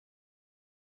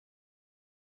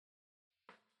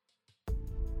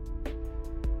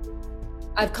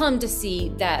I've come to see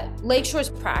that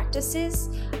Lakeshore's practices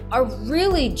are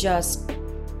really just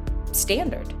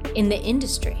standard in the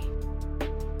industry.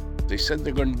 They said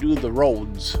they're going to do the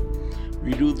roads,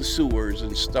 redo the sewers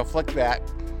and stuff like that.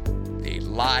 They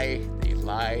lie.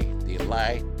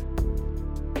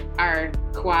 Our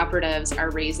cooperatives are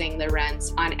raising the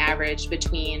rents on average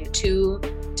between 2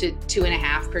 to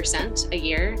 2.5% a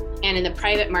year. And in the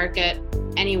private market,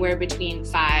 anywhere between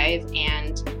 5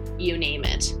 and you name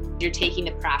it. You're taking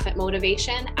the profit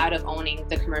motivation out of owning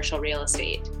the commercial real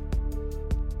estate.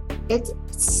 It's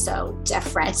so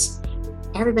different.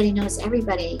 Everybody knows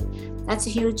everybody. That's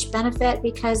a huge benefit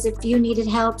because if you needed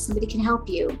help, somebody can help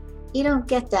you. You don't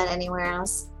get that anywhere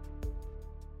else.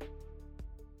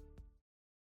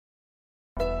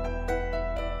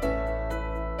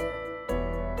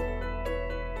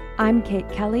 I'm Kate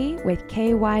Kelly with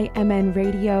KYMN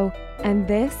Radio, and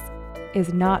this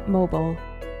is Not Mobile,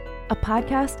 a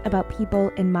podcast about people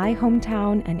in my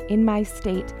hometown and in my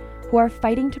state who are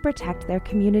fighting to protect their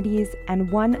communities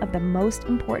and one of the most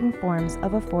important forms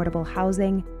of affordable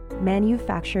housing,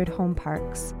 manufactured home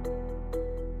parks.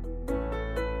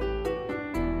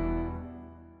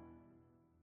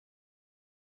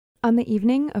 On the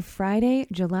evening of Friday,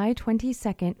 July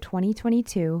 22nd,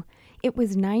 2022, it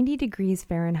was 90 degrees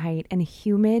Fahrenheit and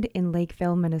humid in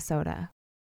Lakeville, Minnesota.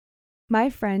 My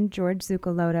friend George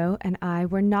Zuccolotto and I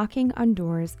were knocking on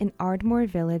doors in Ardmore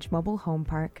Village Mobile Home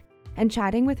Park and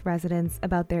chatting with residents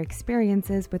about their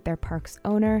experiences with their park's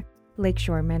owner,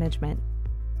 Lakeshore Management.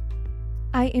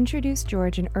 I introduced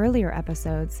George in earlier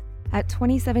episodes. At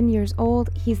 27 years old,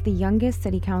 he's the youngest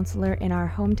city councilor in our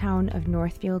hometown of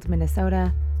Northfield,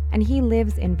 Minnesota, and he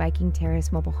lives in Viking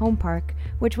Terrace Mobile Home Park,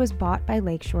 which was bought by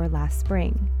Lakeshore last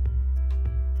spring.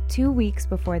 2 weeks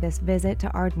before this visit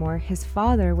to Ardmore, his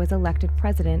father was elected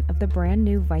president of the brand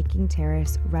new Viking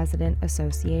Terrace Resident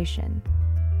Association.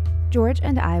 George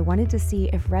and I wanted to see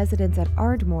if residents at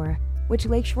Ardmore, which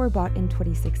Lakeshore bought in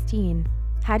 2016,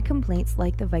 had complaints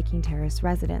like the Viking Terrace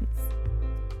residents.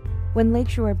 When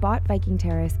Lakeshore bought Viking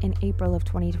Terrace in April of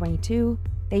 2022,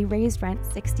 they raised rent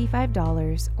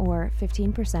 $65, or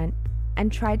 15%, and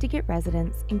tried to get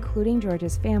residents, including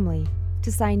George's family,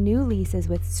 to sign new leases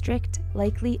with strict,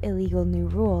 likely illegal new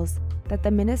rules that the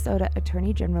Minnesota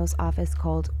Attorney General's office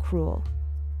called cruel.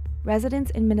 Residents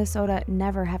in Minnesota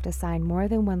never have to sign more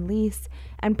than one lease,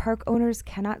 and park owners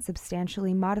cannot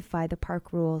substantially modify the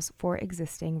park rules for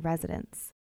existing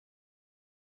residents.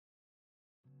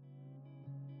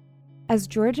 As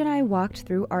George and I walked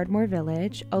through Ardmore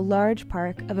Village, a large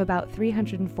park of about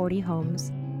 340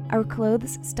 homes, our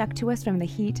clothes stuck to us from the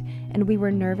heat and we were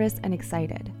nervous and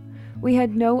excited. We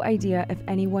had no idea if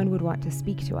anyone would want to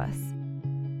speak to us.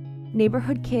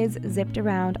 Neighborhood kids zipped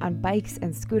around on bikes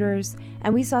and scooters,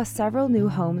 and we saw several new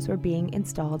homes were being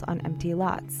installed on empty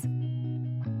lots.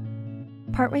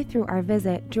 Partway through our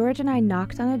visit, George and I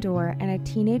knocked on a door and a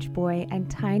teenage boy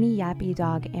and tiny yappy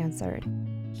dog answered.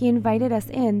 He invited us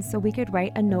in so we could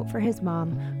write a note for his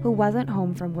mom, who wasn't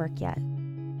home from work yet.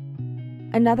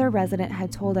 Another resident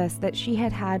had told us that she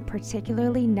had had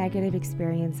particularly negative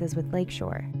experiences with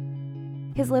Lakeshore.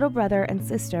 His little brother and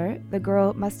sister, the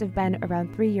girl must have been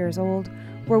around 3 years old,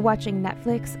 were watching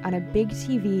Netflix on a big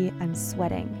TV and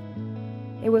sweating.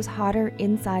 It was hotter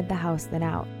inside the house than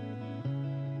out.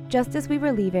 Just as we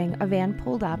were leaving, a van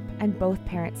pulled up and both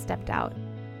parents stepped out.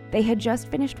 They had just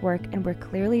finished work and were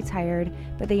clearly tired,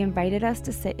 but they invited us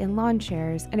to sit in lawn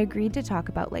chairs and agreed to talk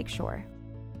about Lakeshore.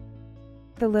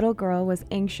 The little girl was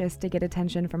anxious to get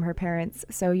attention from her parents,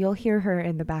 so you'll hear her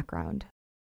in the background.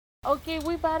 Okay,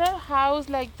 we bought a house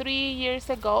like 3 years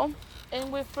ago,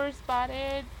 and we first bought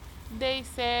it. They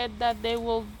said that they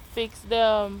will fix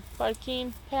the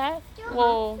parking path.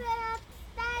 Well,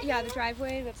 Yeah, the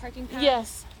driveway, the parking path.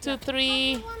 yes, to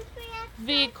 3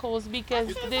 vehicles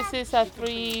because this is a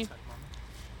three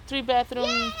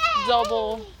bedroom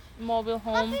double mobile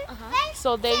home.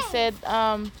 So they said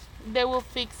they will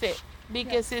fix it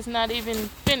because it's not even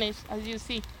finished, as you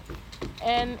see.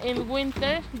 And in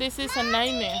winter, this is a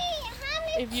nightmare.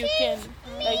 If you can,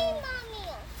 like,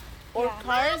 or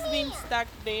cars being stuck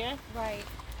there. Right.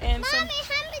 And some.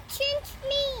 Mami, change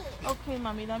me. Okay,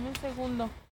 mami, dame un segundo.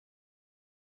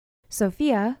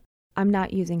 Sophia, I'm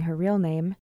not using her real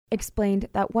name, explained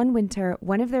that one winter,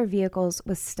 one of their vehicles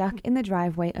was stuck in the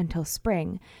driveway until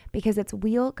spring because its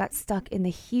wheel got stuck in the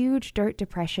huge dirt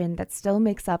depression that still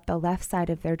makes up the left side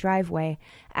of their driveway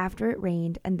after it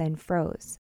rained and then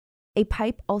froze. A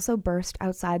pipe also burst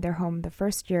outside their home the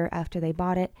first year after they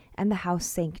bought it, and the house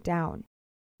sank down.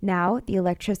 Now, the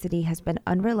electricity has been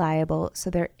unreliable, so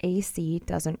their AC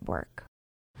doesn't work.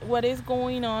 What is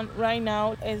going on right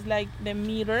now is like the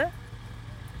meter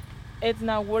it's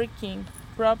not working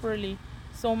properly.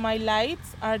 So my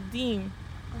lights are dim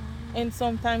and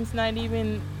sometimes not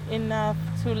even enough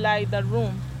to light the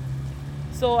room.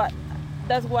 So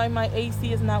that's why my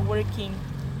AC is not working.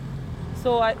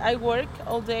 So I work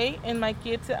all day and my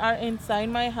kids are inside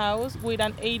my house with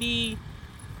an 80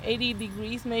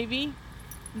 degrees maybe.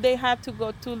 They have to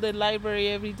go to the library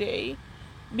every day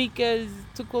because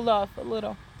to cool off a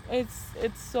little. It's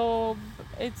so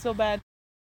bad.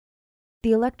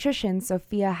 The electrician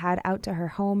Sophia had out to her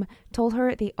home told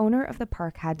her the owner of the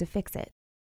park had to fix it.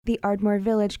 The Ardmore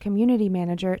Village community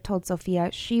manager told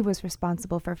Sophia she was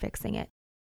responsible for fixing it.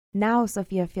 Now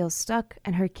Sophia feels stuck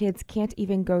and her kids can't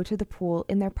even go to the pool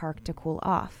in their park to cool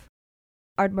off.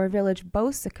 Ardmore Village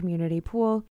boasts a community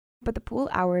pool, but the pool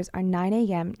hours are 9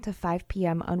 a.m. to 5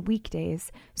 p.m. on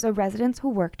weekdays, so residents who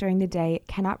work during the day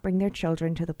cannot bring their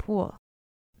children to the pool.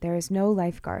 There is no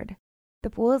lifeguard. The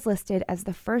pool is listed as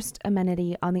the first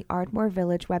amenity on the Ardmore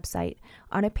Village website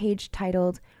on a page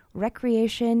titled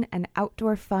Recreation and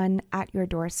Outdoor Fun at Your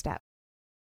Doorstep.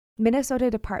 Minnesota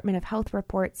Department of Health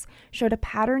reports showed a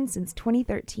pattern since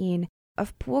 2013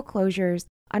 of pool closures,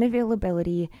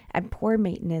 unavailability, and poor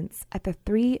maintenance at the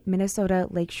 3 Minnesota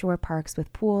Lakeshore parks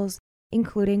with pools,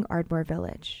 including Ardmore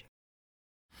Village.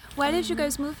 Why did you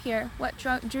guys move here? What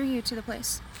drew you to the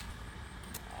place?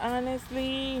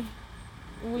 Honestly,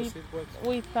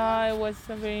 we thought it was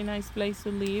a very nice place to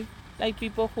live. Like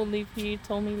people who live here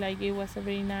told me like it was a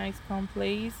very nice, calm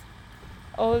place.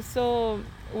 Also,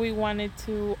 we wanted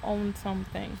to own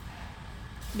something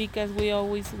because we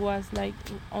always was like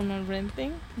on a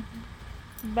renting.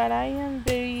 Mm-hmm. But I am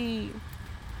very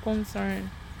concerned.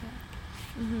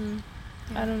 Yeah. Mm-hmm.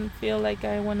 Yeah. I don't feel like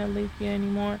I want to live here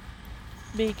anymore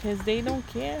because they don't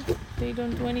care. They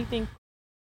don't do anything.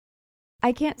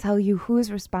 I can't tell you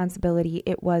whose responsibility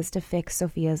it was to fix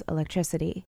Sophia's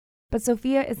electricity, but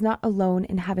Sophia is not alone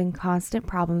in having constant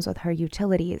problems with her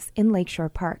utilities in Lakeshore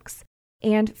parks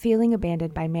and feeling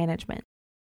abandoned by management.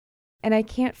 And I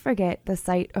can't forget the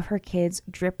sight of her kids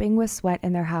dripping with sweat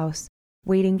in their house,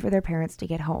 waiting for their parents to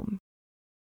get home.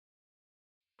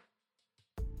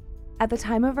 At the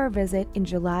time of our visit in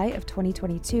July of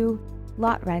 2022,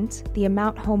 lot rent, the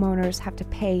amount homeowners have to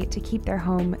pay to keep their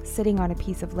home sitting on a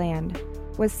piece of land,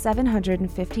 was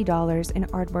 $750 in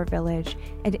Ardmore Village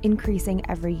and increasing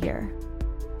every year.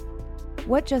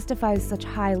 What justifies such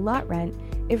high lot rent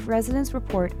if residents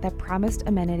report that promised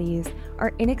amenities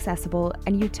are inaccessible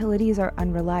and utilities are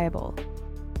unreliable?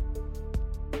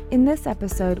 In this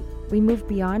episode, we move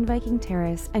beyond Viking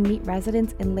Terrace and meet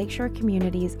residents in Lakeshore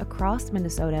communities across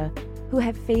Minnesota who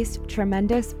have faced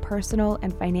tremendous personal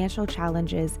and financial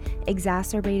challenges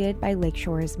exacerbated by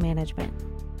Lakeshore's management.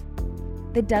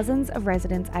 The dozens of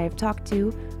residents I have talked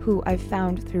to, who I've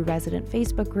found through resident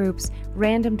Facebook groups,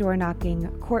 random door knocking,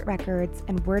 court records,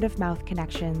 and word-of-mouth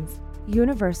connections,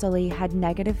 universally had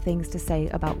negative things to say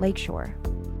about Lakeshore.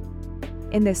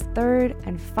 In this third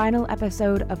and final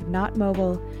episode of Not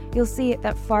Mobile, you'll see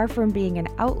that far from being an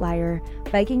outlier,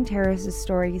 Viking Terrace's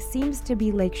story seems to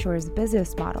be Lakeshore's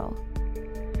business model.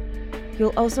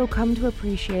 You'll also come to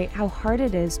appreciate how hard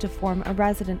it is to form a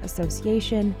resident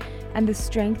association and the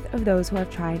strength of those who have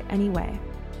tried anyway.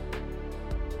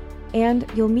 And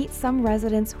you'll meet some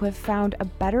residents who have found a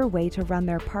better way to run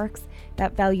their parks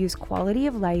that values quality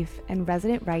of life and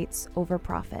resident rights over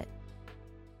profit.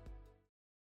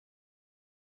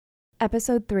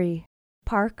 Episode 3: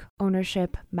 Park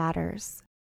Ownership Matters.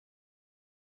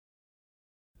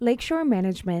 Lakeshore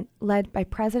Management, led by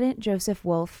President Joseph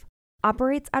Wolf,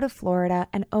 operates out of Florida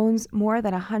and owns more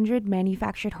than 100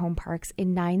 manufactured home parks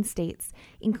in 9 states,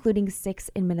 including 6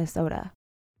 in Minnesota.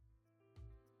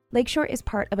 Lakeshore is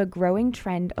part of a growing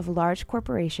trend of large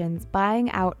corporations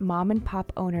buying out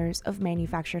mom-and-pop owners of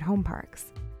manufactured home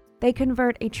parks. They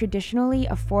convert a traditionally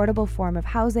affordable form of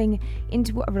housing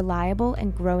into a reliable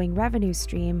and growing revenue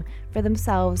stream for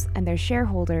themselves and their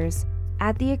shareholders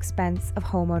at the expense of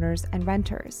homeowners and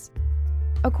renters.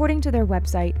 According to their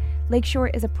website, Lakeshore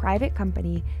is a private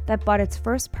company that bought its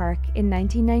first park in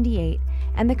 1998,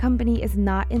 and the company is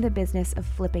not in the business of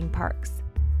flipping parks.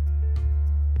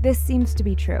 This seems to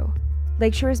be true.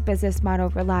 Lakeshore's business model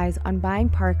relies on buying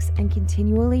parks and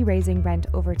continually raising rent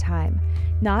over time,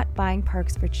 not buying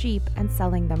parks for cheap and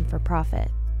selling them for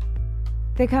profit.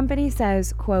 The company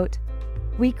says, quote,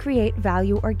 "We create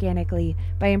value organically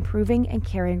by improving and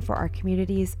caring for our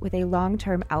communities with a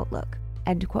long-term outlook,"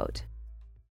 end quote.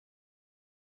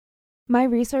 My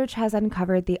research has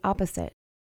uncovered the opposite.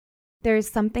 There is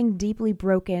something deeply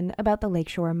broken about the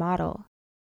Lakeshore model.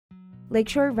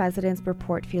 Lakeshore residents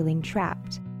report feeling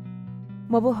trapped.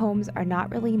 mobile homes are not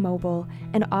really mobile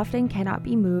and often cannot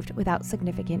be moved without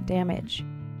significant damage.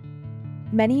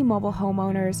 Many mobile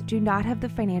homeowners do not have the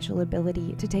financial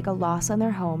ability to take a loss on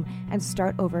their home and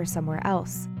start over somewhere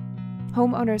else.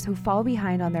 Homeowners who fall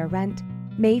behind on their rent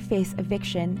may face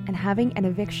eviction, and having an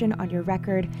eviction on your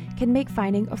record can make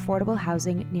finding affordable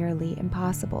housing nearly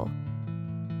impossible.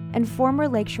 And former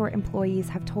Lakeshore employees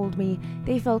have told me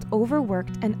they felt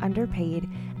overworked and underpaid,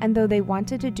 and though they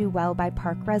wanted to do well by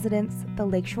park residents, the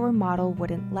Lakeshore model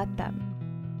wouldn't let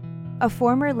them. A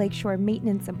former Lakeshore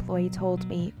maintenance employee told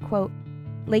me, quote,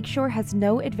 "Lakeshore has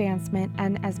no advancement,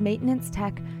 and as maintenance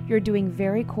tech, you're doing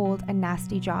very cold and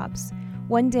nasty jobs.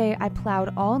 One day I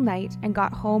plowed all night and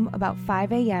got home about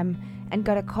 5 a.m. and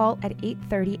got a call at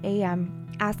 8:30 a.m.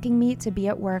 asking me to be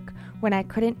at work when I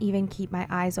couldn't even keep my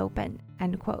eyes open,"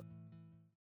 end quote.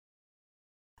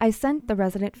 I sent the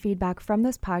resident feedback from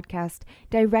this podcast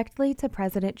directly to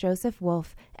President Joseph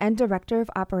Wolf and Director of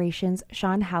Operations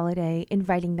Sean Halliday,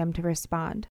 inviting them to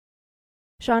respond.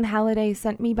 Sean Halliday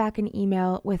sent me back an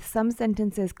email with some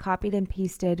sentences copied and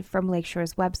pasted from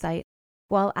Lakeshore's website,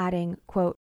 while adding,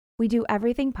 quote, "We do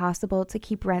everything possible to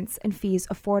keep rents and fees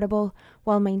affordable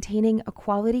while maintaining a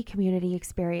quality community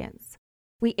experience.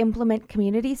 We implement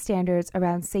community standards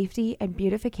around safety and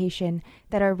beautification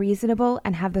that are reasonable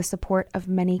and have the support of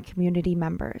many community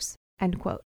members," end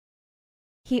quote.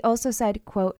 He also said,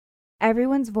 quote,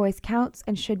 "Everyone's voice counts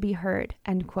and should be heard,"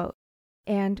 end quote.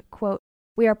 And, quote,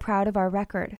 "We are proud of our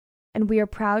record, and we are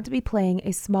proud to be playing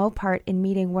a small part in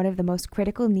meeting one of the most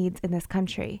critical needs in this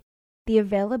country, the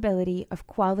availability of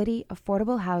quality,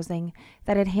 affordable housing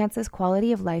that enhances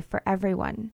quality of life for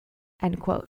everyone," end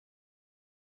quote.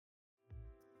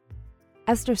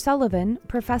 Esther Sullivan,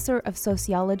 professor of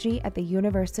sociology at the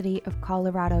University of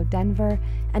Colorado, Denver,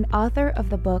 and author of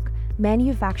the book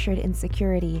Manufactured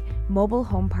Insecurity: Mobile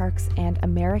Home Parks and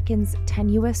Americans'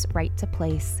 Tenuous Right to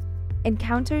Place,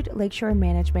 encountered Lakeshore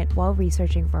management while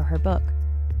researching for her book.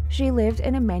 She lived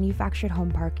in a manufactured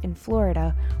home park in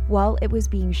Florida while it was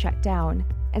being shut down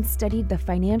and studied the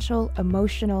financial,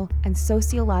 emotional, and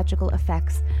sociological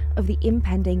effects of the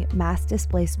impending mass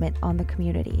displacement on the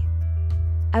community.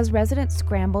 As residents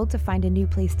scrambled to find a new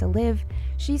place to live,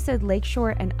 she said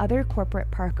Lakeshore and other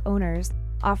corporate park owners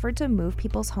offered to move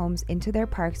people's homes into their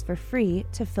parks for free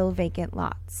to fill vacant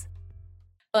lots.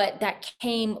 But that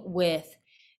came with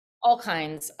all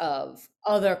kinds of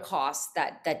other costs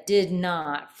that did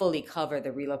not fully cover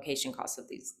the relocation costs of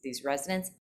these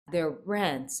residents. Their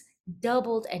rents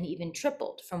doubled and even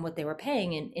tripled from what they were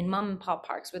paying in mom and pop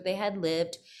parks where they had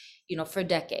lived, for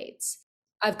decades.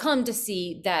 I've come to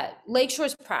see that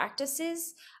Lakeshore's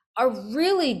practices are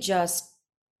really just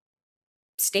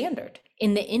standard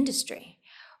in the industry,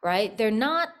 right?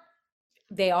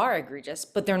 They are egregious,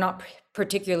 but they're not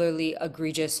particularly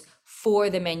egregious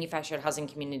for the manufactured housing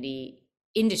community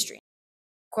industry.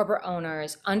 Corporate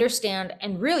owners understand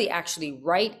and really actually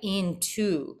write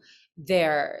into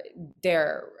their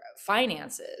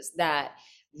finances that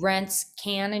rents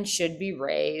can and should be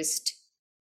raised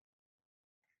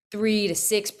 3 to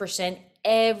 6%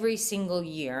 every single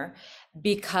year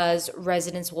because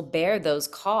residents will bear those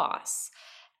costs.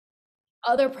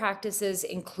 Other practices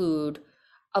include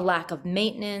a lack of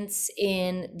maintenance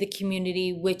in the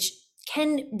community, which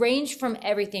can range from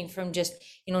everything from just,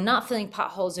 not filling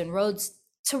potholes in roads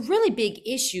to really big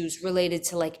issues related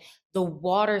to like the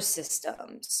water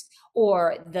systems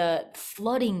or the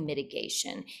flooding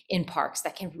mitigation in parks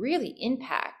that can really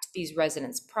impact these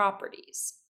residents'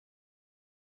 properties.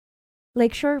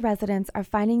 Lakeshore residents are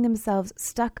finding themselves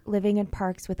stuck living in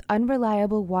parks with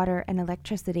unreliable water and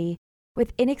electricity,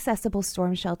 with inaccessible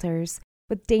storm shelters,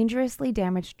 with dangerously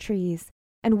damaged trees,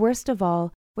 and worst of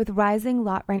all, with rising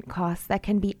lot rent costs that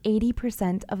can be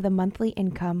 80% of the monthly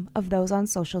income of those on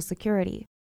Social Security.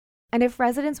 And if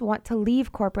residents want to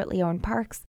leave corporately owned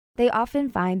parks, they often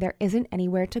find there isn't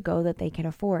anywhere to go that they can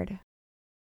afford.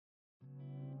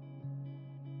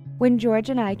 When George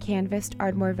and I canvassed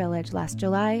Ardmore Village last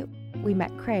July, we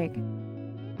met Craig.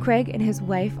 Craig and his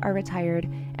wife are retired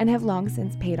and have long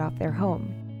since paid off their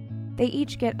home. They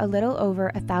each get a little over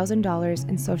 $1,000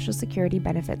 in Social Security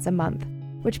benefits a month,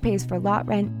 which pays for lot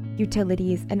rent,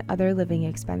 utilities, and other living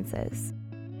expenses.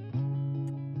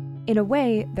 In a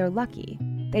way, they're lucky.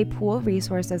 They pool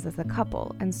resources as a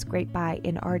couple and scrape by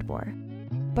in Ardmore.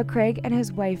 But Craig and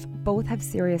his wife both have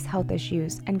serious health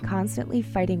issues, and constantly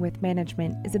fighting with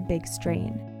management is a big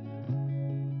strain.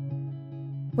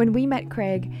 When we met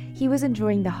Craig, he was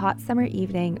enjoying the hot summer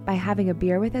evening by having a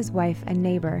beer with his wife and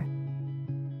neighbor.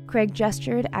 Craig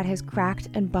gestured at his cracked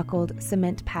and buckled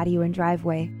cement patio and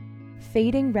driveway.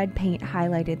 Fading red paint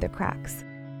highlighted the cracks.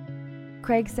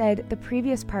 Craig said the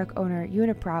previous park owner,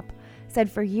 Uniprop,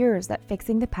 said for years that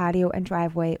fixing the patio and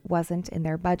driveway wasn't in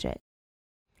their budget.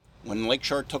 When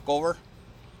Lakeshore took over,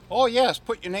 oh yes,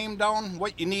 put your name down,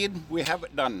 what you need, we have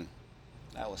it done.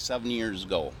 That was 7 years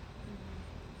ago.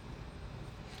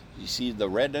 You see the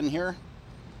red in here?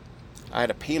 I had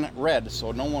to paint it red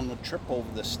so no one would trip over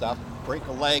this stuff, break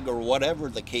a leg or whatever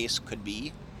the case could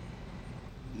be.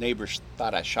 Neighbors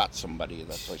thought I shot somebody,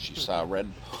 that's why she saw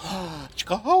red. She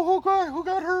goes, oh God, who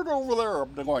got hurt over there?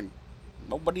 I'm going,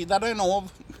 nobody that I know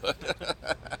of.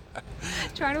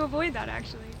 Trying to avoid that,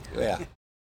 actually. Yeah.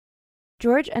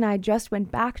 George and I just went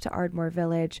back to Ardmore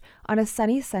Village on a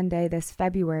sunny Sunday this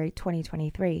February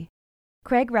 2023.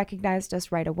 Craig recognized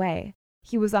us right away.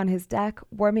 He was on his deck,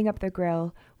 warming up the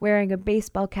grill, wearing a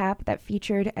baseball cap that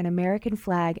featured an American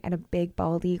flag and a big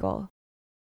bald eagle.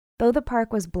 Though the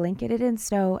park was blanketed in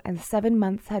snow and 7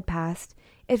 months had passed,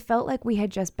 it felt like we had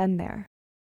just been there.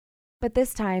 But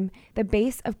this time, the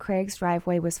base of Craig's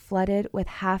driveway was flooded with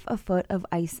half a foot of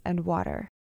ice and water.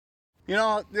 You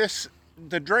know,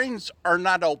 the drains are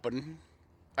not open.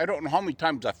 I don't know how many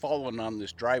times I've fallen on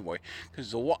this driveway because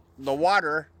the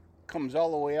water comes all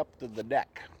the way up to the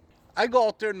deck. I go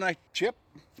out there and I chip,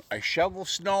 I shovel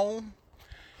snow,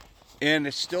 and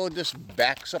it still just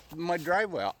backs up in my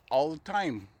driveway all the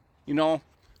time. You know,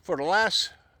 for the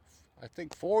last, I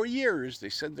think 4 years, they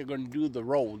said they're going to do the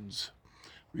roads,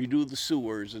 redo the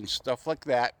sewers and stuff like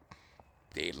that.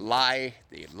 They lie,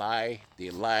 they lie, they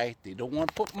lie. They don't want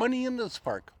to put money into this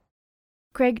park.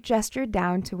 Craig gestured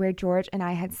down to where George and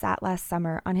I had sat last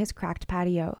summer on his cracked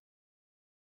patio.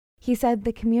 He said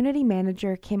the community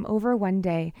manager came over one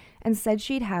day and said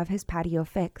she'd have his patio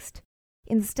fixed.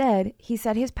 Instead, he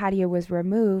said his patio was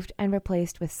removed and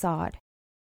replaced with sod.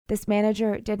 This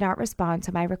manager did not respond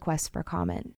to my request for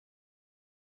comment.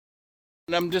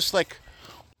 And I'm just like,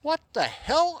 what the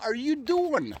hell are you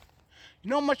doing? You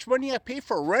know how much money I pay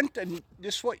for rent and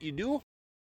this is what you do?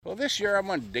 Well, this year I'm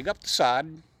going to dig up the sod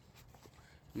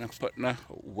and I'm putting a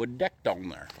wood deck down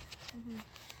there. Mm-hmm.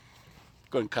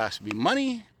 Going to cost me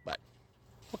money, but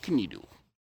what can you do?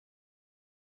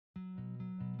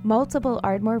 Multiple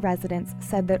Ardmore residents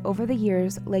said that over the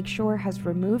years, Lakeshore has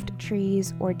removed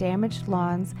trees or damaged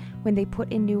lawns when they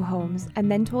put in new homes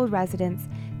and then told residents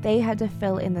they had to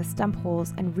fill in the stump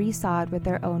holes and resod with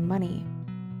their own money.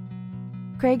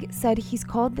 Craig said he's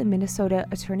called the Minnesota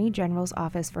Attorney General's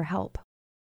office for help.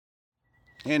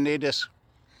 And they just,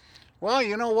 well,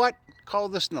 you know what? Call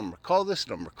this number, call this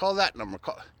number, call that number.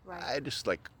 Right. I just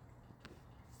like,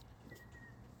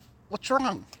 what's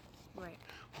wrong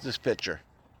with this picture?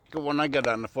 When I get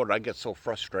on the phone, I get so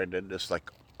frustrated. It's like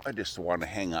I just want to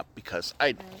hang up because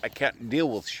I can't deal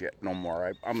with shit no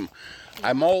more.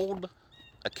 I'm old.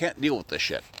 I can't deal with this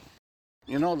shit.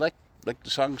 You know, like the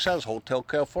song says, Hotel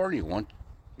California.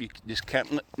 You just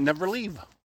can't never leave.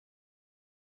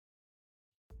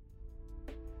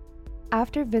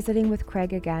 After visiting with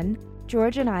Craig again,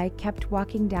 George and I kept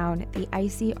walking down the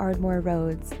icy Ardmore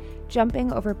roads,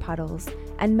 jumping over puddles,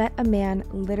 and met a man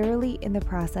literally in the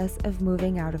process of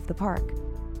moving out of the park.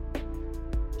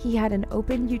 He had an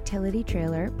open utility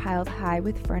trailer piled high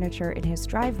with furniture in his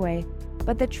driveway,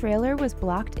 but the trailer was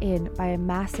blocked in by a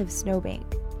massive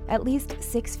snowbank, at least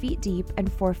 6 feet deep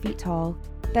and 4 feet tall,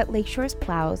 that Lakeshore's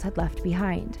plows had left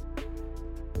behind.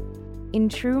 In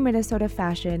true Minnesota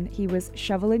fashion, he was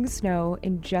shoveling snow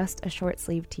in just a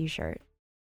short-sleeved t-shirt.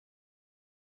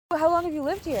 How long have you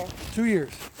lived here? 2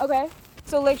 years. Okay.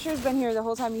 So Lakeshore's been here the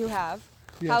whole time you have.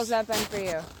 Yes. How's that been for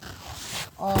you?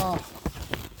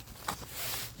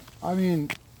 I mean,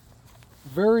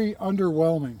 very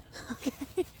underwhelming.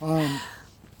 Okay.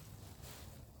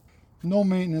 No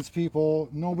maintenance people,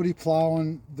 nobody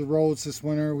plowing the roads this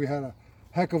winter. We had a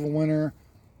heck of a winter,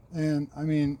 and I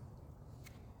mean,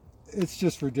 it's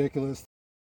just ridiculous.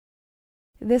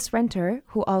 This renter,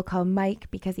 who I'll call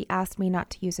Mike because he asked me not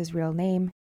to use his real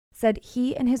name, said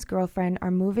he and his girlfriend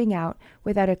are moving out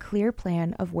without a clear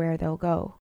plan of where they'll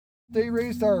go. They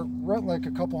raised our rent like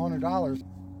a couple $100.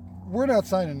 We're not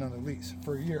signing another lease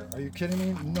for a year. Are you kidding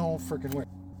me? No freaking way.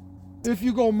 If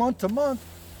you go month to month,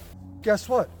 guess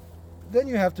what? Then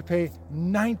you have to pay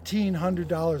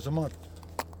 $1,900 a month.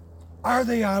 Are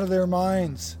they out of their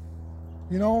minds?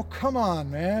 You know, come on,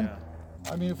 man.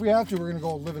 Yeah. I mean, if we have to, we're going to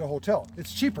go live at a hotel.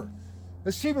 It's cheaper.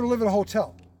 It's cheaper to live at a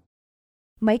hotel.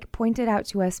 Mike pointed out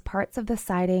to us parts of the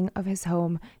siding of his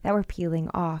home that were peeling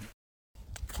off.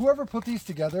 Whoever put these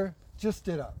together just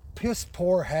did a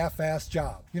piss-poor, half-assed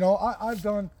job. You know, I've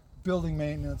done building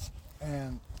maintenance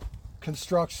and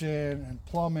construction and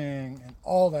plumbing and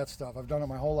all that stuff. I've done it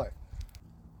my whole life.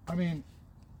 I mean,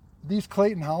 these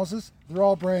Clayton houses, they're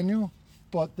all brand new.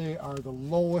 but they are the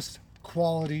lowest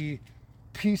quality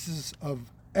pieces of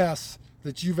S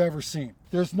that you've ever seen.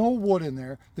 There's no wood in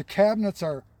there. The cabinets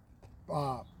are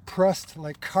pressed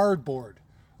like cardboard,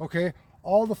 okay?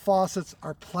 All the faucets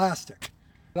are plastic.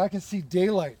 I can see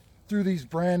daylight through these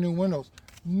brand new windows.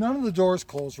 None of the doors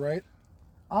close right.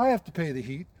 I have to pay the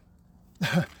heat.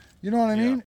 You know what I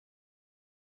mean?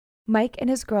 Mike and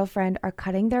his girlfriend are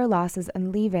cutting their losses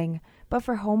and leaving, but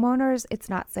for homeowners, it's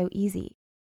not so easy.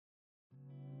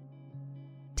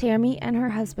 Tammy and her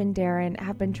husband Darren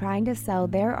have been trying to sell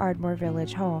their Ardmore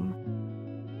Village home.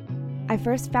 I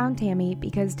first found Tammy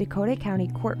because Dakota County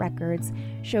court records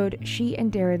showed she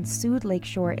and Darren sued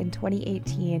Lakeshore in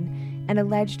 2018 and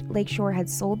alleged Lakeshore had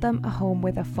sold them a home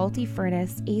with a faulty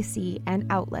furnace, AC, and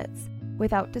outlets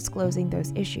without disclosing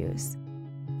those issues.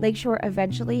 Lakeshore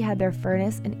eventually had their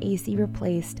furnace and AC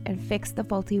replaced and fixed the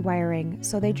faulty wiring,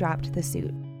 so they dropped the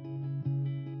suit.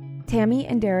 Tammy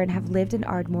and Darren have lived in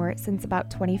Ardmore since about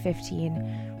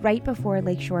 2015, right before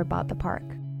Lakeshore bought the park.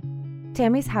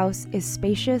 Tammy's house is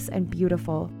spacious and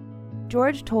beautiful.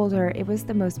 George told her it was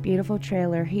the most beautiful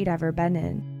trailer he'd ever been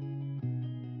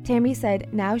in. Tammy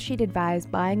said now she'd advise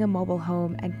buying a mobile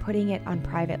home and putting it on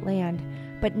private land,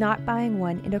 but not buying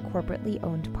one in a corporately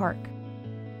owned park.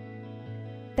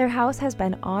 Their house has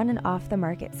been on and off the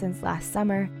market since last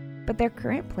summer, but their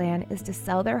current plan is to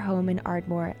sell their home in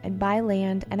Ardmore and buy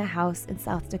land and a house in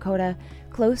South Dakota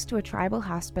close to a tribal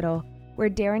hospital where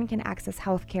Darren can access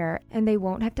health care and they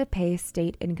won't have to pay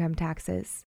state income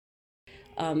taxes.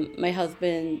 My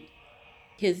husband,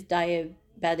 his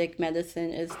diabetic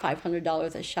medicine is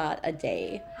 $500 a shot a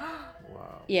day.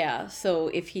 Wow. Yeah, so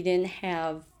if he didn't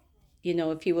have,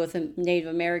 if he wasn't Native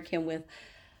American with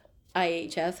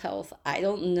IHS Health, I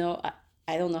don't know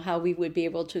how we would be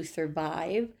able to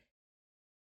survive.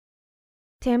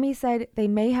 Tammy said they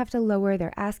may have to lower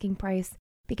their asking price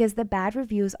because the bad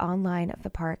reviews online of the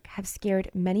park have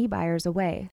scared many buyers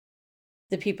away.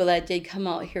 The people that did come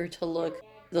out here to look,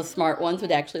 the smart ones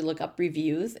would actually look up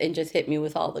reviews and just hit me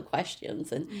with all the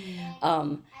questions. And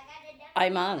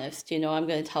I'm honest, I'm going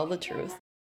to tell the truth.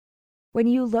 When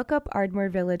you look up Ardmore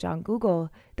Village on Google,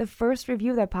 the first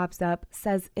review that pops up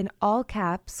says in all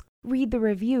caps, "Read the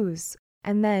reviews,"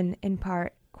 and then in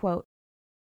part, quote,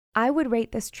 "I would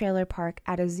rate this trailer park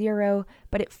at a 0,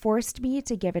 but it forced me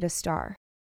to give it a star.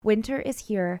 Winter is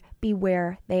here,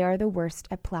 beware, they are the worst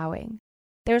at plowing.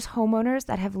 There's homeowners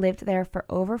that have lived there for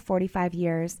over 45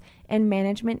 years, and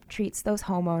management treats those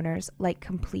homeowners like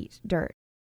complete dirt,"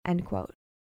 end quote.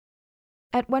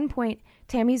 At one point,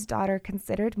 Tammy's daughter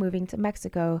considered moving to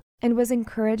Mexico and was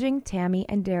encouraging Tammy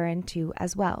and Darren to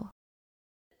as well.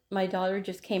 My daughter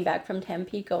just came back from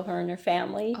Tampico, her and her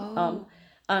family. On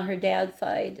her dad's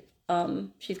side,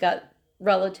 she's got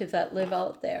relatives that live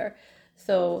out there.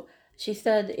 So she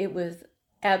said it was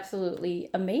absolutely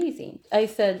amazing. I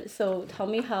said, so tell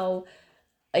me how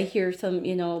I hear some,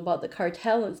 about the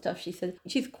cartel and stuff. She said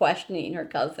she's questioning her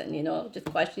cousin, just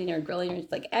questioning her, grilling her.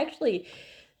 She's like, actually,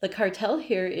 the cartel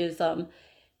here is,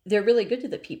 they're really good to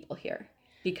the people here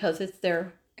because it's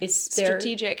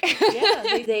strategic.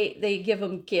 Yeah, they give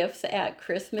them gifts at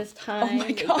Christmas time. Oh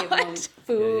my God. They give them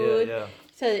food. Yeah.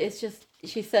 So it's just,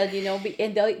 she said,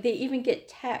 and they even get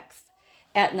texts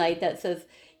at night that says,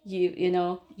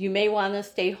 you may want to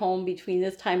stay home between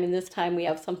this time and this time. We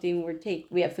have something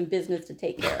we have some business to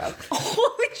take care of.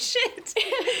 Holy shit!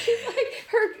 She's like,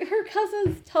 her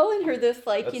cousin's telling her this,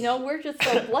 we're just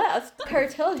so blessed. The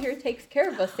cartel here takes care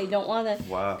of us. They don't want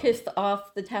to piss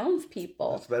off the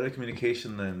townspeople. It's better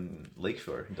communication than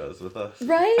Lakeshore does with us.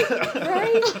 Right.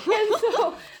 And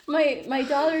so my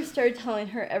daughter started telling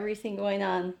her everything going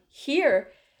on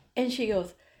here, and she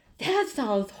goes, "That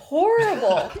sounds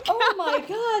horrible. Oh my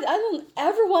God, I don't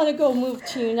ever want to go move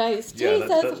to the United States.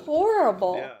 That's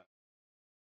horrible." Yeah.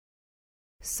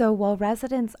 So while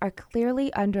residents are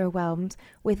clearly underwhelmed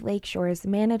with Lakeshore's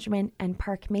management and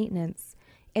park maintenance,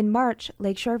 in March,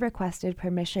 Lakeshore requested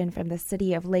permission from the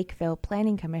City of Lakeville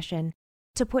Planning Commission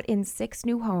to put in 6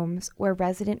 new homes where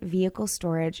resident vehicle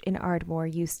storage in Ardmore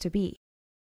used to be.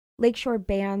 Lakeshore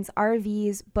bans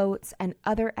RVs, boats, and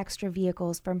other extra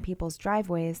vehicles from people's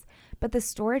driveways, but the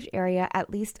storage area at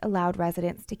least allowed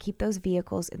residents to keep those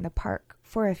vehicles in the park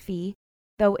for a fee,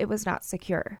 though it was not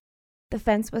secure. The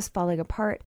fence was falling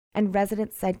apart, and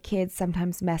residents said kids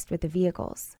sometimes messed with the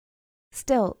vehicles.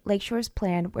 Still, Lakeshore's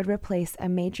plan would replace a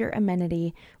major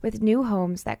amenity with new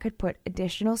homes that could put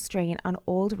additional strain on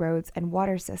old roads and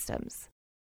water systems.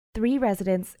 3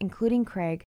 residents, including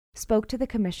Craig, spoke to the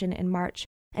commission in March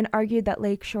and argued that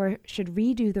Lakeshore should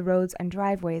redo the roads and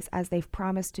driveways as they've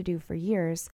promised to do for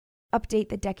years, update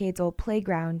the decades-old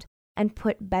playground, and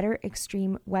put better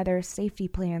extreme weather safety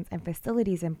plans and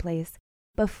facilities in place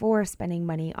before spending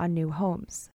money on new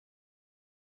homes.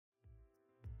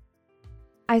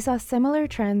 I saw similar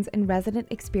trends in resident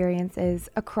experiences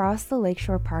across the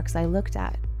Lakeshore parks I looked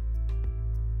at.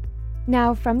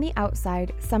 Now, from the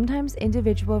outside, sometimes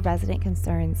individual resident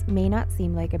concerns may not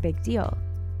seem like a big deal.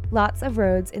 Lots of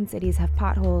roads in cities have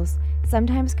potholes,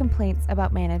 sometimes complaints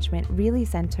about management really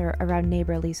center around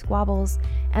neighborly squabbles,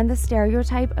 and the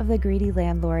stereotype of the greedy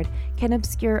landlord can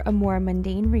obscure a more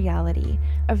mundane reality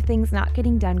of things not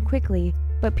getting done quickly,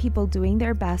 but people doing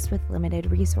their best with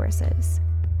limited resources.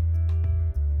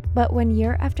 But when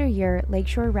year after year,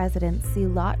 Lakeshore residents see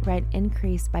lot rent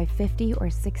increase by $50 or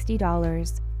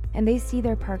 $60, and they see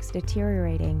their parks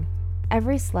deteriorating,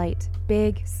 every slight,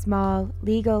 big, small,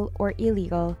 legal, or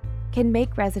illegal, can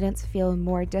make residents feel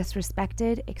more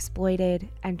disrespected, exploited,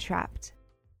 and trapped.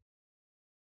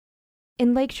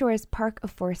 In Lakeshore's Park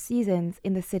of Four Seasons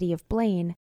in the city of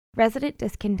Blaine, resident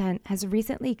discontent has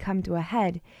recently come to a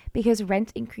head because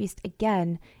rent increased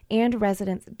again and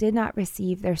residents did not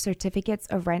receive their certificates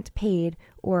of rent paid,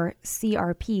 or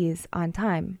CRPs, on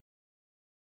time.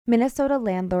 Minnesota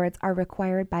landlords are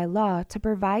required by law to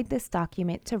provide this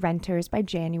document to renters by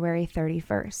January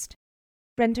 31st.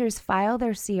 Renters file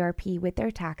their CRP with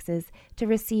their taxes to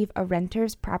receive a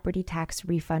renter's property tax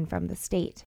refund from the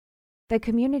state. The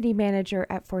community manager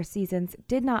at Four Seasons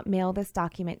did not mail this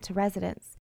document to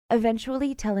residents,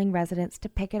 eventually telling residents to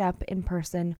pick it up in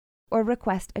person or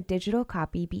request a digital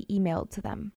copy be emailed to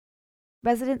them.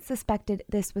 Residents suspected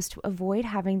this was to avoid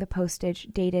having the postage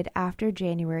dated after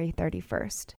January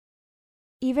 31st.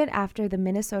 Even after the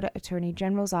Minnesota Attorney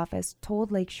General's office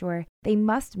told Lakeshore they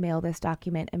must mail this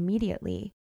document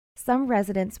immediately, some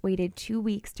residents waited 2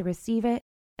 weeks to receive it,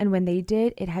 and when they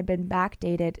did, it had been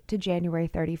backdated to January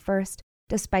 31st,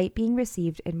 despite being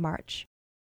received in March.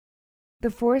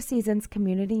 The Four Seasons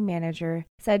community manager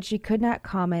said she could not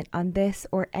comment on this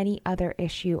or any other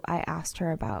issue I asked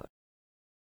her about.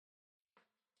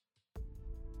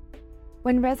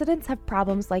 When residents have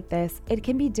problems like this, it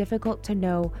can be difficult to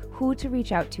know who to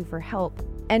reach out to for help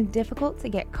and difficult to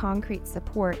get concrete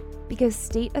support because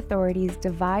state authorities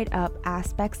divide up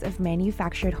aspects of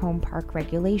manufactured home park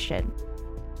regulation.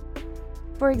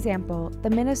 For example, the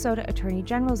Minnesota Attorney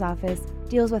General's office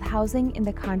deals with housing in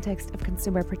the context of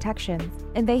consumer protections,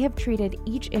 and they have treated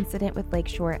each incident with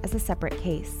Lakeshore as a separate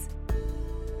case.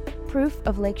 Proof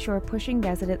of Lakeshore pushing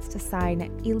residents to sign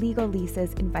illegal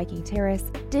leases in Viking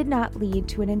Terrace did not lead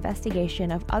to an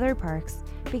investigation of other parks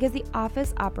because the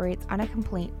office operates on a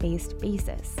complaint-based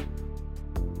basis.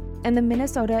 And the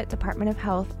Minnesota Department of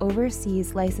Health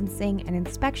oversees licensing and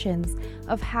inspections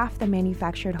of half the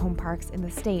manufactured home parks in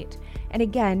the state, and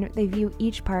again, they view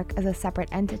each park as a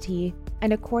separate entity,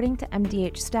 and according to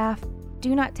MDH staff,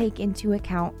 do not take into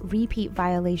account repeat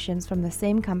violations from the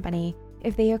same company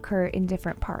if they occur in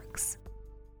different parks.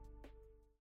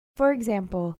 For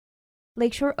example,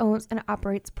 Lakeshore owns and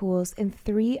operates pools in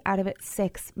 3 out of its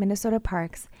 6 Minnesota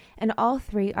parks, and all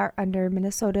 3 are under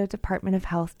Minnesota Department of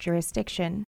Health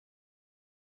jurisdiction.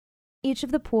 Each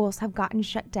of the pools have gotten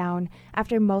shut down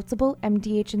after multiple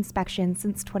MDH inspections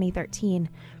since 2013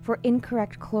 for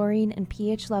incorrect chlorine and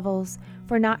pH levels,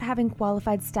 for not having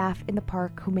qualified staff in the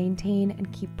park who maintain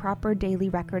and keep proper daily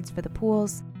records for the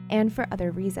pools, and for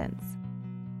other reasons.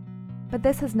 But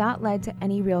this has not led to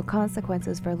any real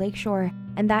consequences for Lakeshore,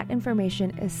 and that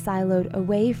information is siloed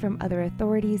away from other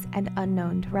authorities and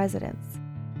unknown to residents.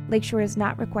 Lakeshore is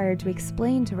not required to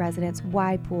explain to residents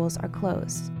why pools are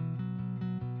closed.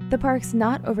 The parks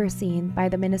not overseen by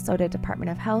the Minnesota Department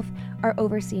of Health are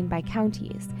overseen by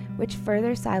counties, which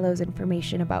further silos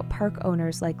information about park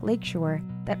owners like Lakeshore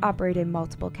that operate in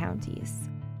multiple counties.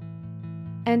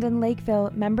 And in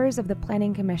Lakeville, members of the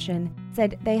Planning Commission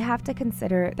said they have to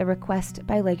consider the request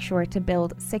by Lakeshore to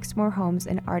build 6 more homes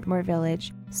in Ardmore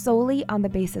Village solely on the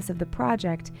basis of the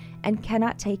project and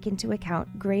cannot take into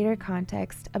account greater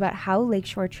context about how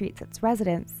Lakeshore treats its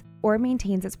residents or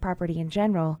maintains its property in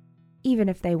general, even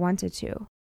if they wanted to.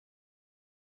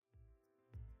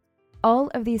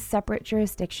 All of these separate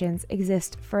jurisdictions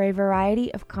exist for a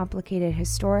variety of complicated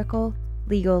historical,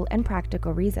 legal, and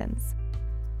practical reasons.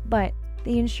 But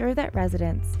they ensure that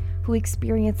residents, who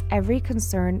experience every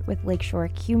concern with Lakeshore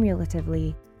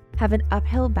cumulatively, have an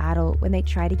uphill battle when they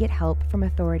try to get help from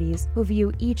authorities who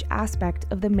view each aspect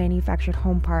of the manufactured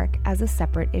home park as a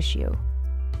separate issue.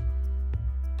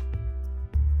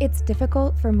 It's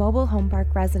difficult for mobile home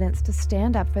park residents to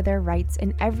stand up for their rights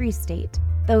in every state,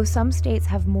 though some states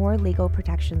have more legal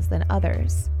protections than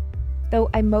others. Though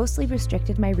I mostly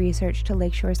restricted my research to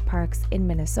Lakeshore's parks in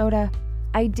Minnesota,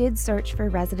 I did search for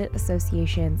resident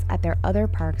associations at their other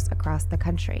parks across the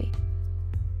country.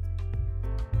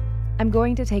 I'm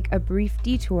going to take a brief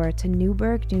detour to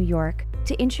Newburgh, New York,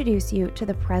 to introduce you to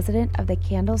the president of the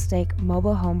Candlestick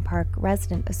Mobile Home Park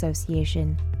Resident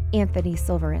Association, Anthony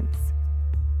Silverance.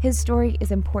 His story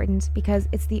is important because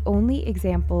it's the only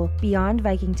example beyond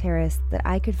Viking Terrace that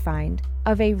I could find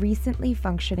of a recently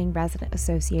functioning resident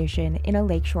association in a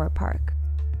lakeshore park.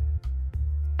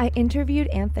 I interviewed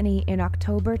Anthony in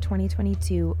October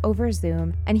 2022 over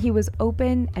Zoom, and he was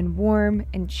open and warm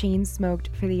and chain-smoked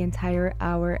for the entire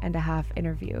hour-and-a-half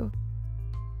interview.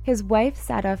 His wife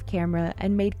sat off camera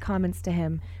and made comments to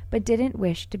him, but didn't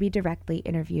wish to be directly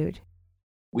interviewed.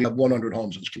 We have 100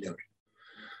 homes in this community.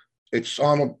 It's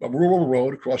on a rural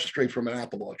road across the street from an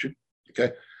apple orchard,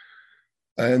 okay?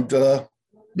 And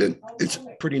it's a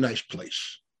pretty nice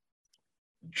place.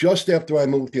 Just after I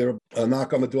moved here, a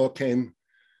knock on the door came.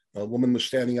 A woman was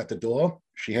standing at the door.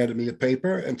 She handed me a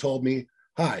paper and told me,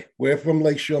 "Hi, we're from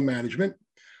Lakeshore Management.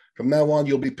 From now on,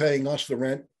 you'll be paying us the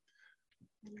rent."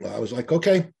 Well, I was like,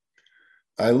 okay.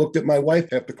 I looked at my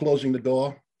wife after closing the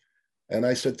door, and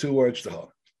I said 2 words to her: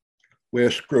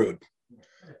 "We're screwed."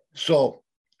 So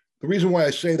the reason why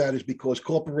I say that is because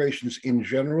corporations in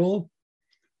general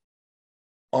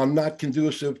are not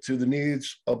conducive to the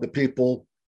needs of the people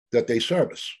that they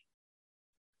service.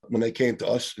 When they came to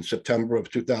us in September of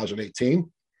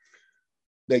 2018,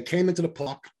 they came into the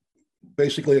park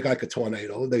basically like a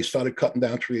tornado. They started cutting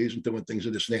down trees and doing things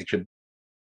of this nature.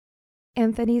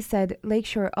 Anthony said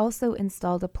Lakeshore also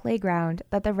installed a playground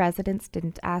that the residents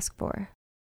didn't ask for.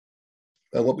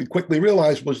 And what we quickly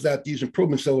realized was that these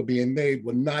improvements that were being made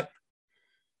were not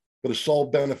for the sole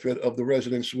benefit of the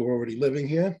residents who were already living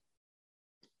here.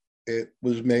 It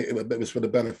was for the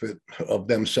benefit of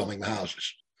them selling the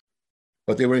houses.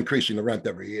 But they were increasing the rent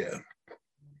every year.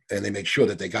 And they made sure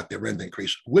that they got their rent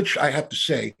increase, which I have to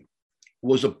say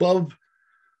was above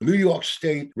New York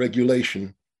State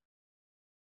regulation.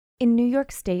 In New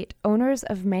York State, owners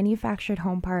of manufactured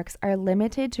home parks are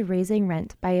limited to raising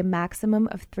rent by a maximum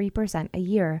of 3% a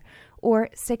year, or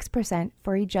 6%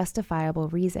 for a justifiable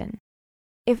reason.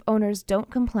 If owners don't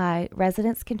comply,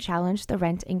 residents can challenge the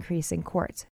rent increase in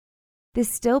court.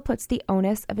 This still puts the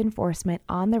onus of enforcement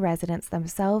on the residents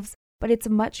themselves, but it's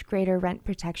much greater rent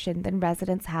protection than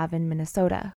residents have in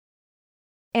Minnesota.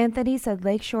 Anthony said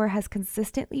Lakeshore has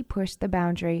consistently pushed the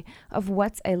boundary of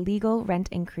what's a legal rent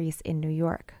increase in New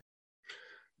York.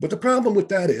 But the problem with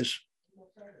that is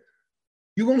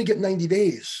you only get 90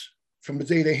 days from the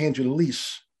day they hand you the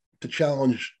lease to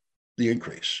challenge the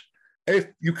increase.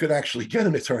 If you could actually get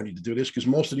an attorney to do this, because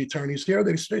most of the attorneys here,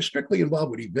 they're strictly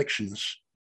involved with evictions.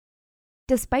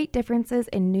 Despite differences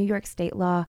in New York state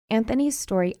law, Anthony's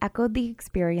story echoed the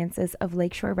experiences of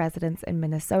Lakeshore residents in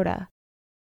Minnesota.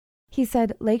 He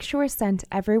said Lakeshore sent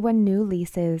everyone new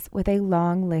leases with a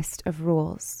long list of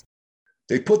rules.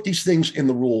 They put these things in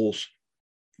the rules,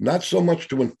 not so much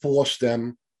to enforce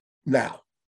them now.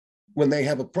 When they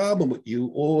have a problem with you,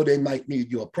 or they might need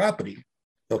your property,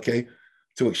 okay,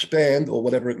 to expand or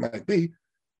whatever it might be,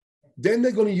 then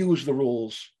they're going to use the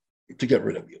rules to get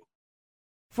rid of you.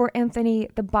 For Anthony,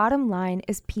 the bottom line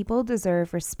is people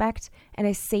deserve respect and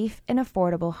a safe and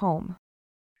affordable home.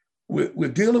 We're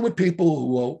dealing with people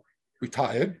who are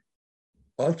retired,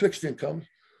 on fixed income,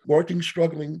 working,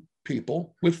 struggling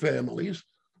people with families,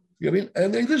 you know what I mean?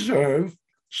 And they deserve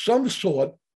some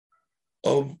sort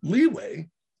of leeway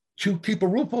to keep a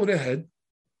roof over their head,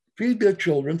 feed their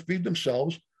children, feed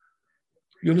themselves.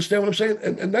 You understand what I'm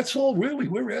saying? And that's all really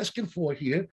we're asking for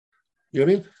here. You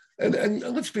know what I mean?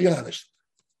 And let's be honest.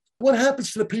 What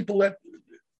happens to the people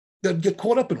that get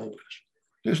caught up in all this?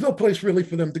 There's no place really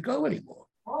for them to go anymore.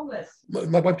 Homeless.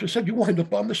 My wife just said, you wind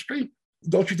up on the street.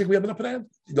 Don't you think we have enough of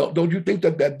that? Don't you think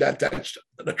that's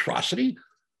an atrocity?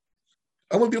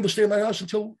 I want to be able to stay in my house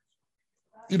until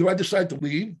either I decide to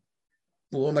leave,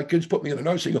 or my kids put me in a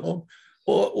nursing home,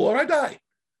 or I die.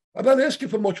 I'm not asking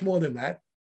for much more than that.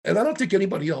 And I don't think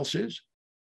anybody else is.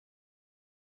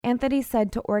 Anthony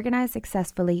said to organize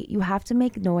successfully, you have to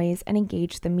make noise and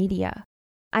engage the media.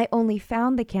 I only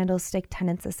found the Candlestick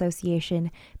Tenants Association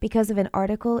because of an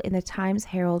article in the Times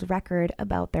Herald Record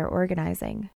about their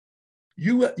organizing.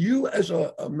 You as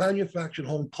a manufactured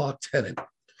home park tenant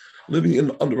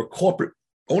living under a corporate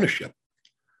ownership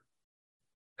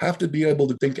have to be able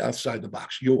to think outside the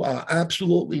box. You are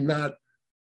absolutely not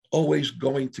always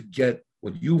going to get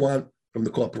what you want from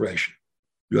the corporation.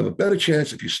 You have a better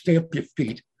chance if you stamp your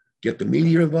feet, get the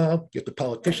media involved, get the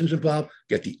politicians involved,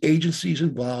 get the agencies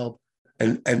involved,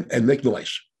 and make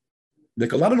noise.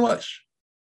 Make a lot of noise.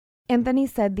 Anthony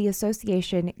said the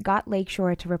association got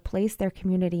Lakeshore to replace their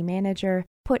community manager,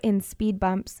 put in speed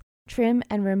bumps, trim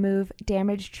and remove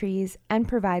damaged trees, and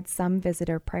provide some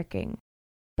visitor parking.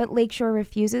 But Lakeshore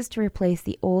refuses to replace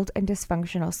the old and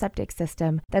dysfunctional septic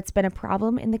system that's been a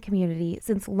problem in the community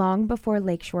since long before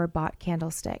Lakeshore bought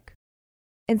Candlestick.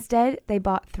 Instead, they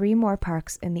bought 3 more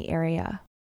parks in the area.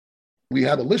 We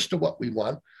have a list of what we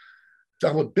want.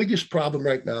 Our biggest problem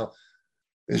right now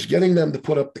is getting them to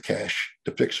put up the cash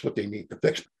to fix what they need to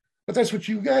fix. But that's what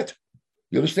you get.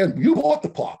 You understand? You bought the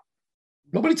park.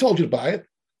 Nobody told you to buy it.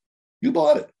 You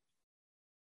bought it.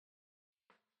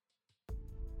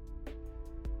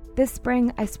 This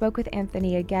spring, I spoke with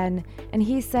Anthony again, and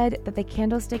he said that the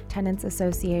Candlestick Tenants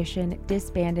Association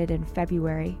disbanded in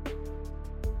February.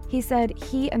 He said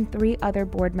he and 3 other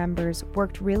board members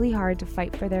worked really hard to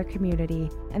fight for their community,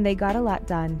 and they got a lot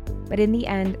done, but in the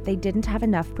end, they didn't have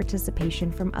enough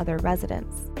participation from other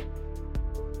residents.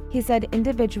 He said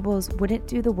individuals wouldn't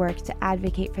do the work to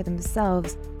advocate for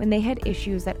themselves when they had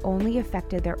issues that only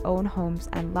affected their own homes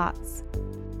and lots.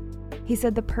 He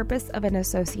said the purpose of an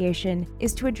association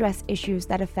is to address issues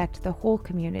that affect the whole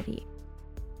community.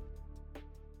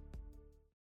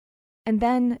 And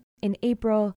then, in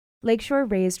April, Lakeshore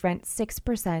raised rent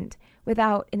 6%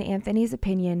 without, in Anthony's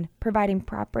opinion, providing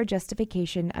proper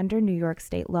justification under New York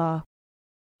state law.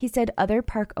 He said other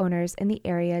park owners in the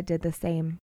area did the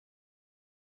same.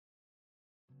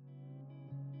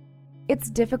 It's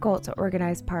difficult to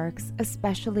organize parks,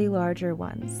 especially larger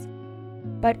ones.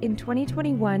 But in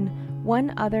 2021,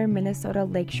 one other Minnesota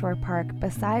Lakeshore park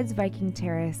besides Viking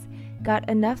Terrace got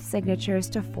enough signatures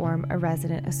to form a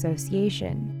resident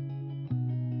association.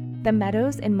 The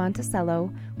Meadows in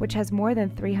Monticello, which has more than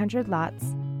 300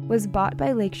 lots, was bought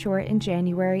by Lakeshore in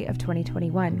January of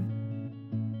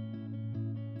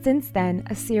 2021. Since then,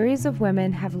 a series of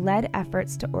women have led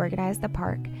efforts to organize the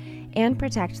park and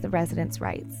protect the residents'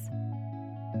 rights.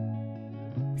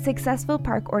 Successful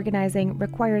park organizing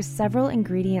requires several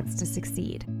ingredients to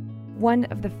succeed. One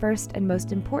of the first and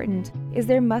most important is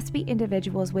there must be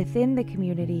individuals within the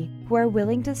community who are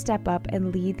willing to step up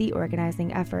and lead the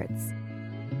organizing efforts.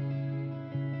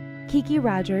 Kiki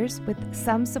Rogers, with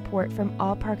some support from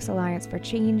All Parks Alliance for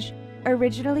Change,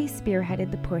 originally spearheaded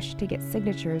the push to get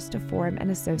signatures to form an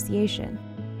association.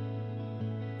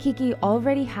 Kiki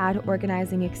already had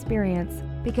organizing experience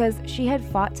because she had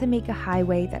fought to make a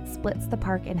highway that splits the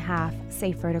park in half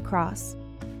safer to cross.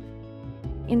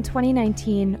 In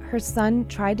 2019, her son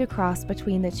tried to cross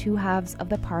between the 2 halves of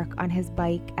the park on his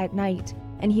bike at night,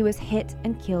 and he was hit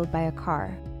and killed by a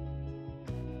car.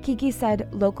 Kiki said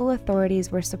local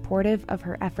authorities were supportive of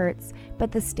her efforts,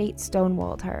 but the state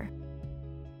stonewalled her.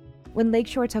 When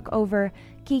Lakeshore took over,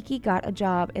 Kiki got a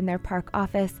job in their park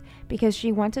office because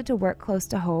she wanted to work close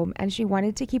to home and she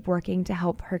wanted to keep working to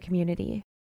help her community.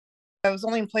 I was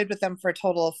only employed with them for a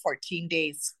total of 14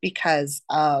 days because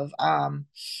of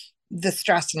the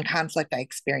stress and conflict I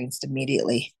experienced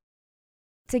immediately.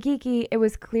 To Kiki, it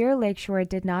was clear Lakeshore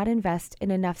did not invest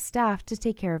in enough staff to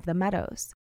take care of the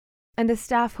meadows. And the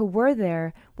staff who were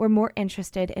there were more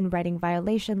interested in writing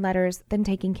violation letters than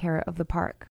taking care of the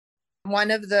park.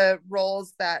 One of the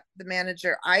roles that the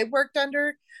manager I worked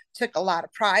under took a lot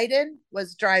of pride in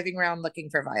was driving around looking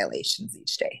for violations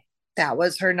each day. That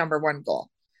was her number 1 goal.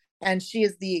 And she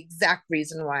is the exact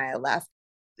reason why I left.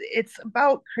 It's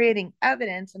about creating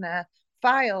evidence in a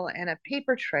file and a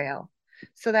paper trail.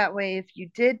 So that way, if you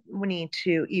did need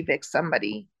to evict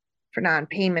somebody for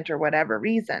non-payment or whatever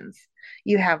reasons,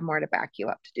 you have more to back you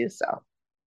up to do so.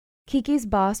 Kiki's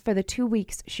boss for the 2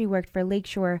 weeks she worked for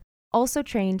Lakeshore also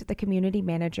trained the community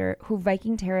manager who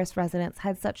Viking Terrace residents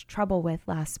had such trouble with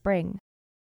last spring.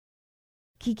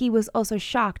 Kiki was also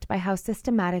shocked by how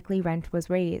systematically rent was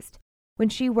raised. When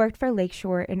she worked for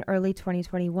Lakeshore in early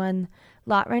 2021,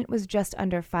 lot rent was just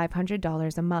under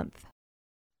 $500 a month.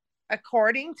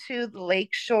 According to the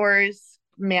Lakeshore's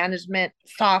management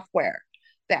software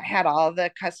that had all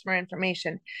the customer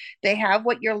information, they have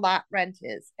what your lot rent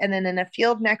is. And then in a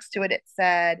field next to it, it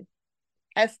said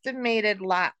estimated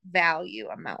lot value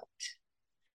amount.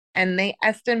 And they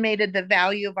estimated the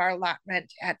value of our lot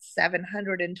rent at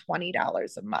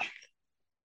 $720 a month.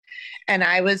 And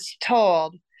I was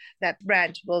told that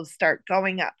rent will start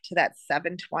going up to that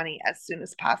 $720 as soon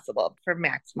as possible for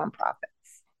maximum profits.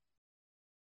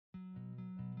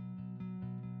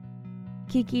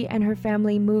 Kiki and her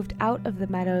family moved out of the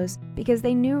meadows because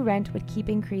they knew rent would keep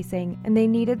increasing and they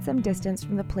needed some distance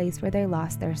from the place where they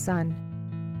lost their son.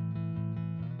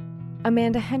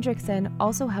 Amanda Hendrickson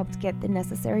also helped get the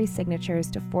necessary signatures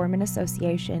to form an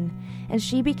association, and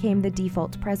she became the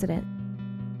default president.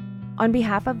 On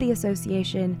behalf of the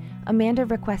association, Amanda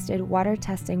requested water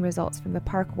testing results from the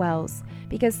park wells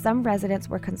because some residents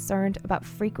were concerned about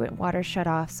frequent water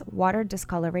shutoffs, water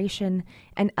discoloration,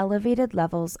 and elevated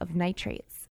levels of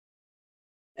nitrates.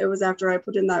 It was after I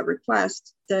put in that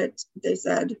request that they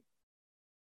said,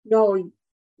 no,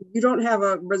 you don't have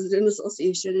a resident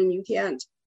association and you can't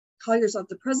call yourself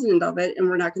the president of it, and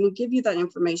we're not going to give you that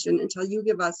information until you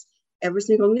give us every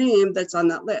single name that's on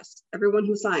that list, everyone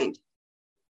who signed.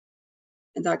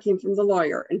 And that came from the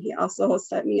lawyer. And he also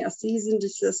sent me a cease and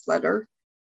desist letter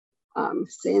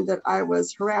saying that I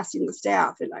was harassing the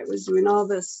staff and I was doing all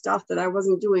this stuff that I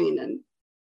wasn't doing. And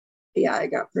yeah,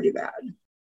 it got pretty bad.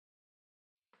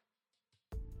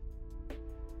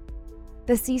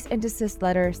 The cease and desist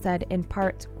letter said in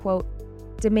part, quote,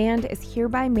 "Demand is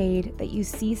hereby made that you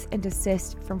cease and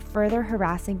desist from further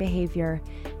harassing behavior,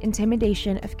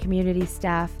 intimidation of community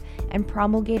staff, and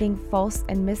promulgating false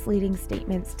and misleading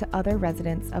statements to other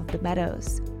residents of the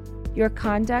Meadows. Your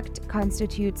conduct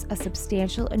constitutes a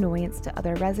substantial annoyance to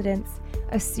other residents,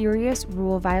 a serious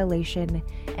rule violation,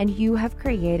 and you have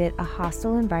created a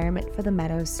hostile environment for the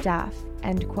Meadows staff,"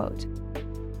 end quote.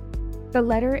 The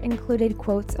letter included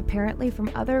quotes apparently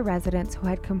from other residents who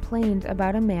had complained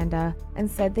about Amanda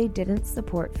and said they didn't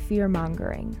support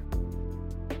fear-mongering.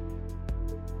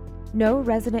 No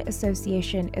resident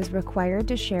association is required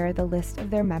to share the list of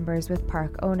their members with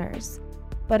park owners,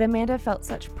 but Amanda felt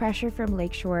such pressure from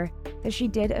Lakeshore that she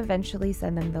did eventually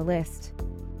send them the list.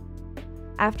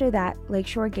 After that,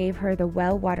 Lakeshore gave her the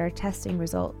well water testing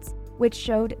results, which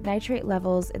showed nitrate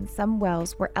levels in some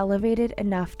wells were elevated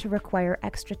enough to require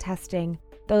extra testing,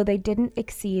 though they didn't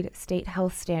exceed state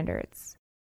health standards.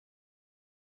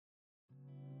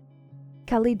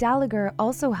 Kelly Gallagher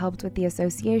also helped with the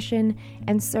association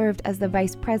and served as the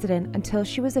vice president until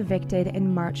she was evicted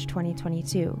in March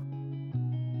 2022.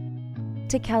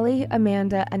 To Kelly,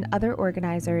 Amanda, and other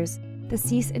organizers, the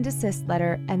cease and desist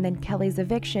letter and then Kelly's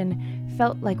eviction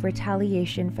felt like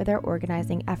retaliation for their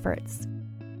organizing efforts.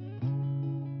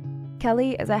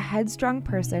 Kelly is a headstrong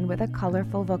person with a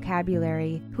colorful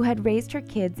vocabulary who had raised her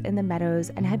kids in the Meadows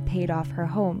and had paid off her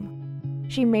home.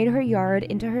 She made her yard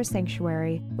into her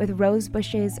sanctuary with rose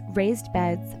bushes, raised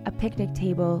beds, a picnic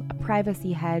table, a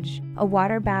privacy hedge, a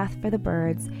water bath for the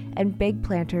birds, and big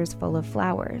planters full of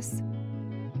flowers.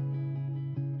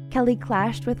 Kelly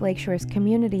clashed with Lakeshore's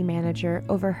community manager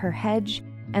over her hedge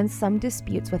and some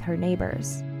disputes with her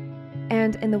neighbors.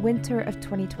 And in the winter of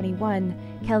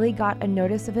 2021, Kelly got a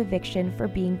notice of eviction for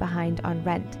being behind on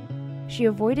rent. She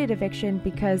avoided eviction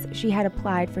because she had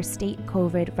applied for state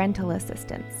COVID rental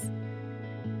assistance.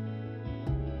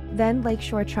 Then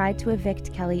Lakeshore tried to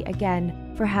evict Kelly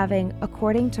again for having,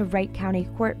 according to Wright County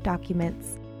court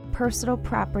documents, personal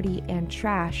property and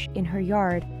trash in her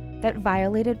yard that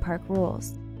violated park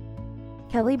rules.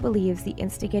 Kelly believes the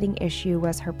instigating issue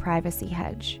was her privacy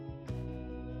hedge.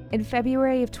 In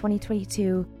February of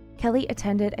 2022, Kelly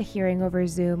attended a hearing over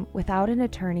Zoom without an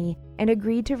attorney and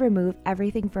agreed to remove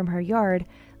everything from her yard,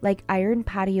 like iron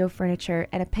patio furniture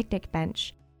and a picnic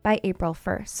bench, by April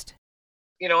 1st.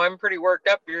 You know, I'm pretty worked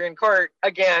up. You're in court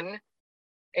again,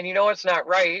 and you know it's not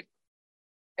right,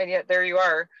 and yet there you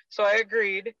are. So I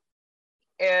agreed,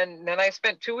 and then I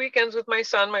spent 2 weekends with my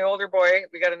son, my older boy.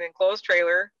 We got an enclosed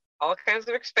trailer, all kinds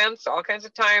of expense, all kinds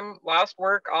of time, lost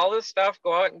work, all this stuff,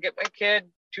 go out and get my kid.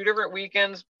 2 different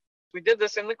weekends. We did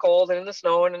this in the cold and in the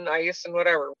snow and in the ice and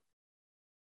whatever.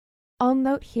 I'll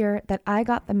note here that I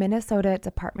got the Minnesota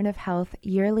Department of Health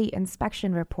yearly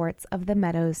inspection reports of the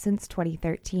Meadows since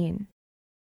 2013.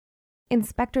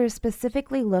 Inspectors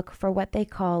specifically look for what they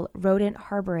call rodent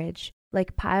harborage,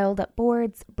 like piled up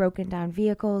boards, broken down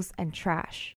vehicles, and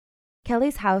trash.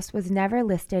 Kelly's house was never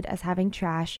listed as having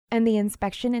trash, and the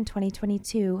inspection in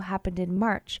 2022 happened in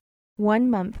March, 1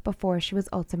 month before she was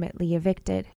ultimately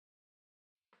evicted.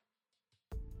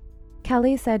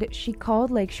 Kelly said she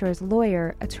called Lakeshore's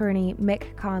lawyer, attorney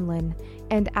Mick Conlon,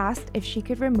 and asked if she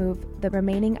could remove the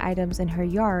remaining items in her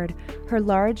yard, her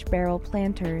large barrel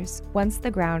planters, once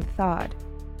the ground thawed.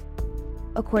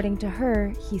 According to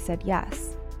her, he said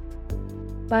yes.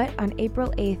 But on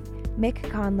April 8th, Mick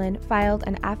Conlon filed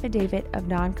an affidavit of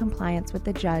non-compliance with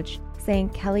the judge, saying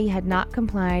Kelly had not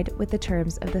complied with the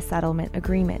terms of the settlement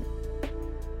agreement.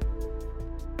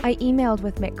 I emailed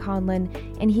with Mick Conlon,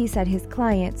 and he said his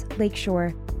client,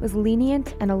 Lakeshore, was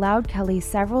lenient and allowed Kelly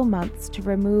several months to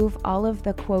remove all of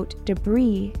the, quote,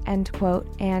 debris, end quote,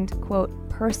 and, quote,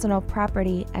 personal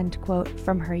property, end quote,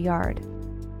 from her yard.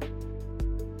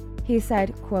 He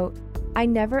said, quote, "I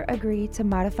never agree to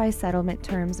modify settlement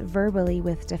terms verbally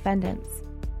with defendants.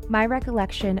 My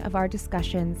recollection of our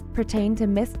discussions pertained to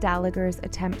Miss Gallagher's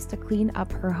attempts to clean up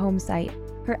her home site,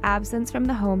 her absence from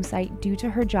the home site due to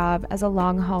her job as a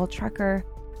long-haul trucker,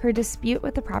 her dispute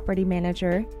with the property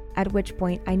manager, at which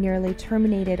point I nearly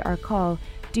terminated our call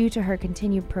due to her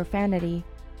continued profanity,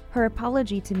 her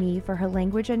apology to me for her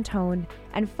language and tone,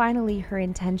 and finally her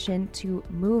intention to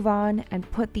move on and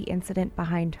put the incident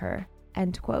behind her."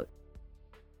 End quote.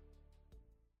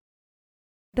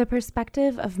 The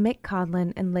perspective of Mick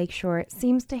Conlon and Lakeshore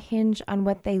seems to hinge on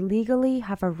what they legally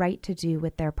have a right to do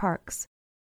with their parks.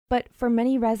 But for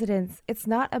many residents, it's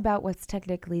not about what's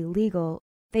technically legal.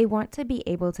 They want to be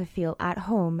able to feel at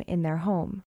home in their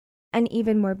home. And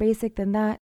even more basic than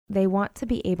that, they want to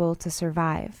be able to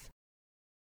survive.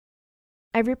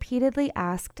 I repeatedly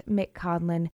asked Mick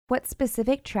Conlon what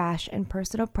specific trash and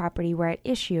personal property were at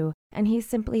issue, and he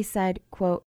simply said,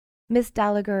 quote, "Miss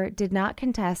Gallagher did not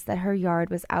contest that her yard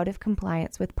was out of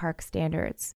compliance with park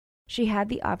standards. She had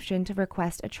the option to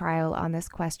request a trial on this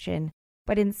question,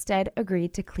 but instead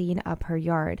agreed to clean up her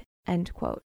yard." End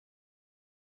quote.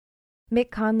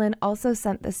 Mick Conlon also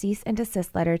sent the cease and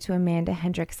desist letter to Amanda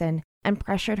Hendrickson and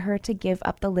pressured her to give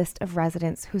up the list of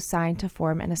residents who signed to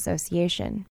form an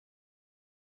association.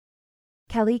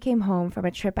 Kelly came home from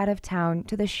a trip out of town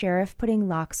to the sheriff putting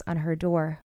locks on her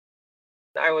door.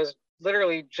 I was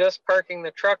literally just parking the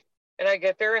truck, and I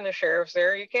get there and the sheriff's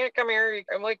there. "You can't come here."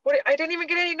 I'm like, "What? I didn't even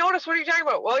get any notice. What are you talking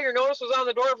about?" "Well, your notice was on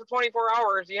the door for 24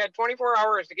 hours. You had 24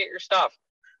 hours to get your stuff."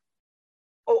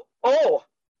 Oh,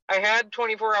 I had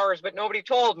 24 hours, but nobody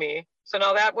told me. So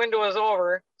now that window is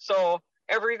over. So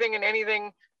everything and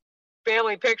anything,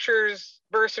 family pictures,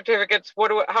 birth certificates,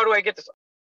 how do I get this?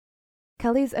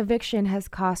 Kelly's eviction has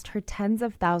cost her tens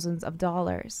of thousands of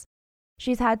dollars.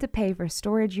 She's had to pay for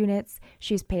storage units,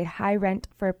 she's paid high rent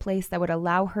for a place that would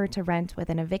allow her to rent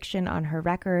with an eviction on her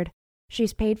record,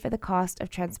 she's paid for the cost of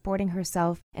transporting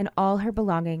herself and all her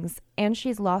belongings, and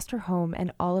she's lost her home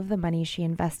and all of the money she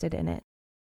invested in it.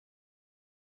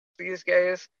 These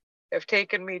guys have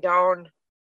taken me down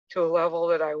to a level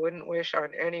that I wouldn't wish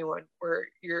on anyone, where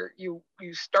you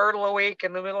startle awake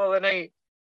in the middle of the night.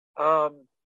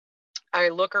 I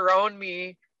look around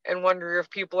me and wonder if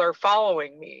people are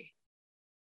following me.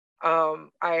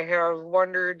 I have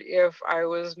wondered if I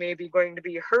was maybe going to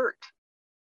be hurt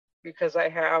because I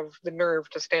have the nerve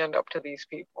to stand up to these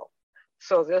people.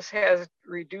 So this has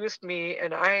reduced me,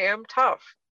 and I am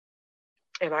tough.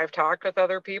 And I've talked with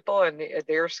other people, and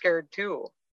they're scared too.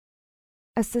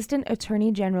 Assistant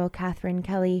Attorney General Catherine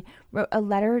Kelly wrote a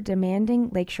letter demanding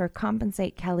Lakeshore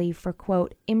compensate Kelly for,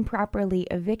 quote, improperly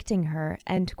evicting her,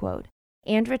 end quote,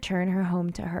 and return her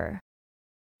home to her.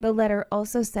 The letter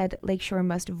also said Lakeshore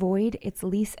must void its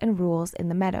lease and rules in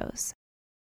the meadows.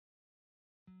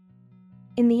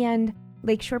 In the end,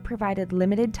 Lakeshore provided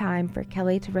limited time for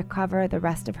Kelly to recover the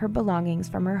rest of her belongings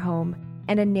from her home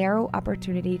and a narrow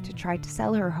opportunity to try to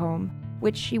sell her home,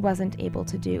 which she wasn't able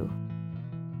to do.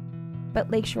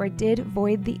 But Lakeshore did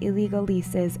void the illegal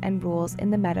leases and rules in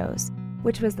the meadows,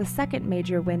 which was the second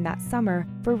major win that summer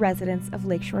for residents of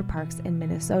Lakeshore parks in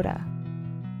Minnesota.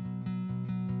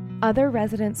 Other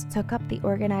residents took up the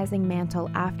organizing mantle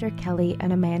after Kelly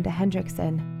and Amanda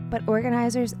Hendrickson, but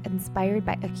organizers inspired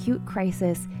by acute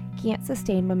crisis can't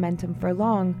sustain momentum for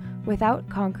long without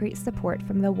concrete support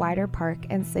from the wider park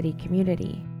and city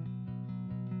community.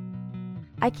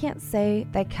 I can't say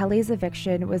that Kelly's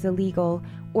eviction was illegal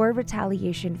or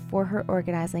retaliation for her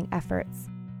organizing efforts,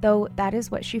 though that is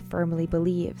what she firmly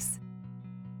believes.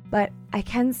 But I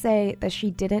can say that she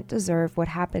didn't deserve what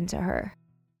happened to her.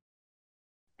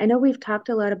 I know we've talked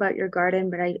a lot about your garden,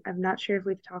 but I'm not sure if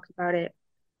we've talked about it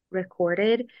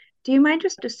recorded. Do you mind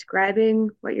just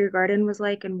describing what your garden was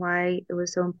like and why it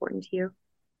was so important to you?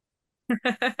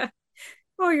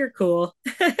 Oh, you're cool.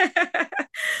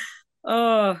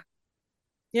 Oh,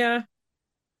 yeah.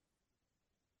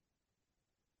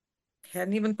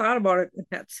 Hadn't even thought about it in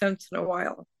that sense in a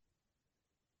while.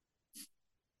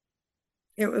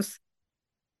 It was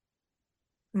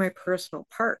my personal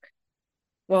park.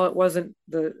 Well, it wasn't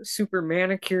the super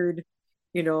manicured,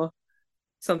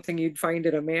 something you'd find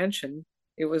at a mansion.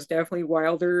 It was definitely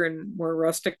wilder and more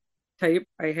rustic type.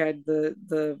 I had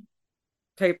the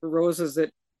type of roses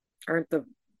that aren't the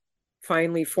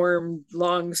finely formed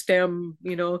long stem,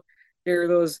 they're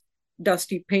those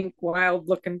dusty pink wild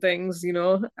looking things,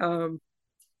 but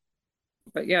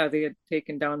yeah, they had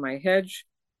taken down my hedge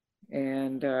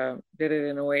and did it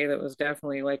in a way that was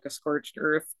definitely like a scorched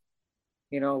earth,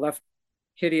 left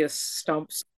hideous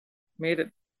stumps, made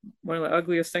it one of the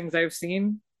ugliest things I've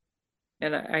seen.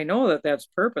 And I know that that's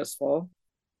purposeful,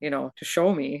 to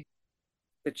show me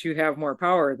that you have more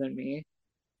power than me.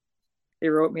 They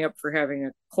wrote me up for having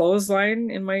a clothesline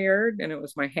in my yard, and it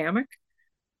was my hammock,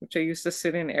 which I used to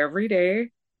sit in every day.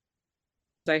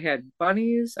 I had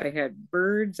bunnies, I had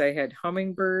birds, I had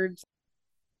hummingbirds,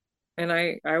 and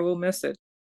I will miss it.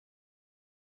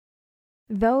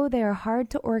 Though they are hard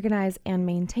to organize and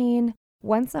maintain,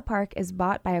 once a park is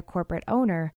bought by a corporate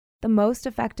owner, the most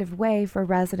effective way for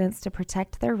residents to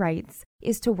protect their rights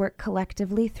is to work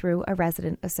collectively through a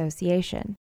resident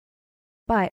association.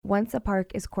 But once a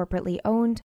park is corporately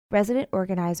owned, resident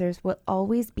organizers will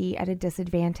always be at a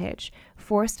disadvantage,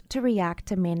 forced to react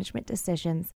to management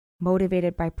decisions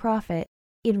motivated by profit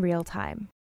in real time.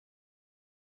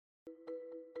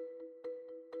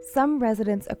 Some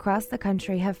residents across the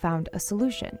country have found a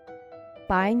solution: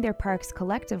 buying their parks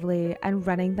collectively and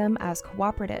running them as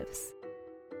cooperatives.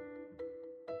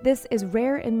 This is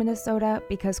rare in Minnesota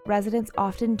because residents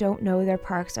often don't know their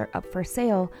parks are up for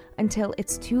sale until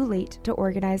it's too late to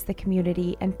organize the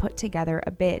community and put together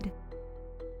a bid.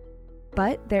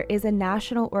 But there is a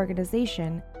national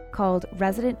organization called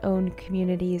Resident-Owned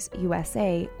Communities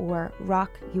USA, or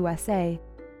ROC USA,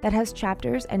 that has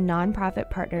chapters and nonprofit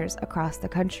partners across the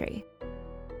country.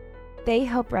 They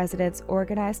help residents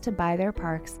organize to buy their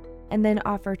parks and then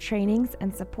offer trainings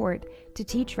and support to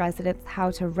teach residents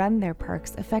how to run their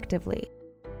parks effectively.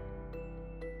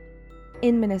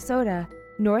 In Minnesota,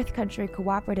 North Country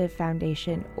Cooperative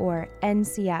Foundation, or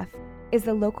NCF, is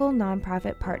the local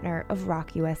nonprofit partner of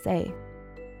ROC USA.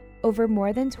 Over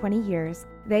more than 20 years,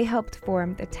 they helped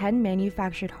form the 10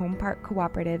 manufactured home park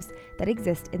cooperatives that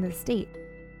exist in the state.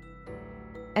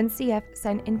 NCF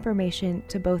sent information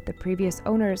to both the previous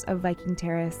owners of Viking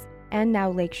Terrace and now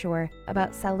Lakeshore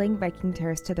about selling Viking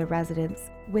Terrace to the residents,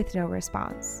 with no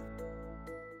response.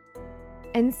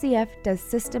 NCF does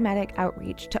systematic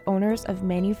outreach to owners of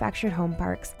manufactured home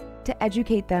parks to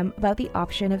educate them about the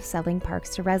option of selling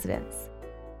parks to residents.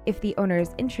 If the owner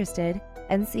is interested,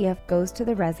 NCF goes to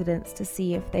the residents to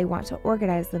see if they want to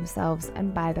organize themselves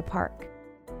and buy the park.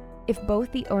 If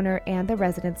both the owner and the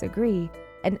residents agree,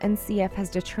 and NCF has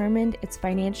determined it's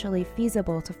financially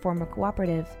feasible to form a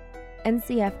cooperative,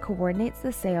 NCF coordinates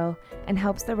the sale and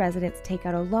helps the residents take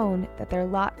out a loan that their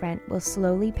lot rent will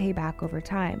slowly pay back over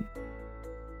time.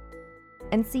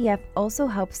 NCF also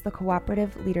helps the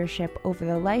cooperative leadership over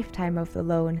the lifetime of the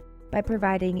loan by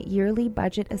providing yearly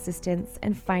budget assistance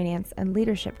and finance and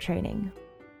leadership training.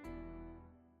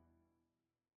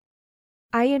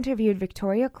 I interviewed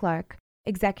Victoria Clark,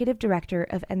 Executive Director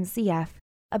of NCF,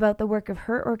 about the work of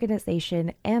her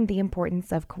organization and the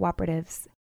importance of cooperatives.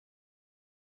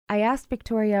 I asked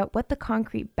Victoria what the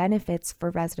concrete benefits for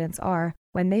residents are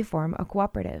when they form a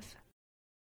cooperative.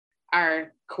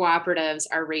 Our cooperatives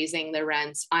are raising the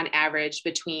rents on average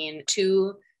between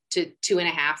 2 to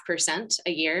 2.5%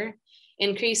 a year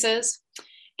increases.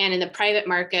 And in the private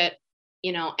market,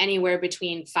 anywhere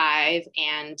between 5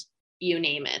 and you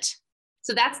name it.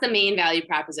 So that's the main value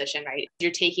proposition, right?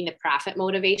 You're taking the profit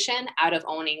motivation out of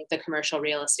owning the commercial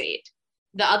real estate.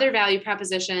 The other value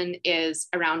proposition is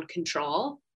around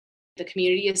control. The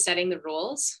community is setting the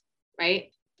rules,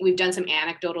 right? We've done some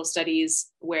anecdotal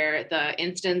studies where the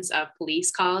incidence of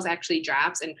police calls actually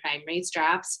drops and crime rates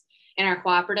drops in our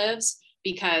cooperatives,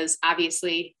 because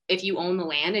obviously if you own the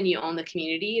land and you own the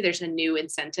community, there's a new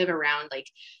incentive around like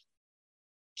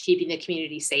keeping the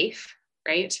community safe,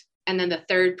 right? And then the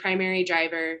third primary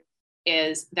driver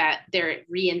is that they're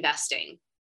reinvesting.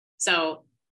 So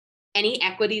any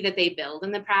equity that they build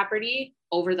in the property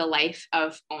over the life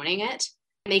of owning it,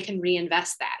 they can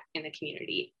reinvest that in the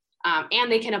community.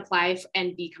 And they can apply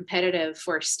and be competitive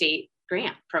for state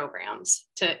grant programs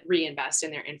to reinvest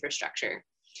in their infrastructure.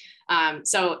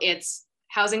 So it's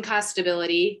housing cost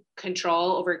stability,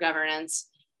 control over governance,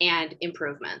 and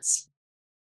improvements.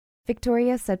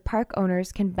 Victoria said park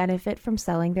owners can benefit from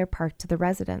selling their park to the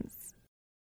residents.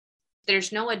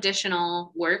 There's no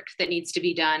additional work that needs to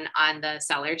be done on the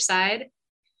seller side.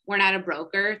 We're not a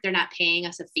broker. They're not paying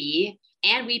us a fee,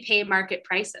 and we pay market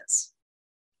prices,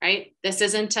 right? This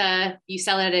isn't you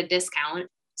sell it at a discount.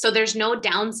 So there's no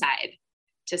downside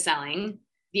to selling.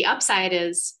 The upside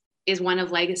is one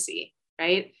of legacy,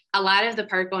 right? A lot of the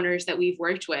park owners that we've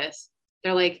worked with,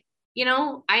 they're like,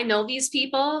 I know these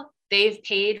people, they've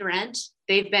paid rent,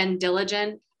 they've been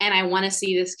diligent, and I want to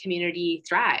see this community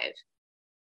thrive.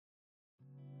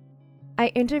 I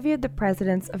interviewed the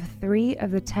presidents of 3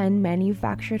 of the 10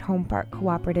 manufactured home park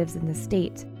cooperatives in the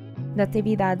state: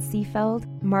 Natividad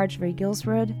Seafeld, Marjorie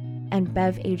Gilsrud, and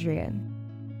Bev Adrian.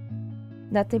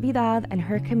 Natividad and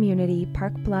her community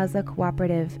Park Plaza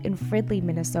Cooperative in Fridley,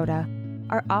 Minnesota,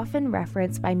 are often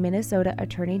referenced by Minnesota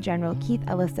Attorney General Keith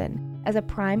Ellison as a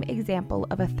prime example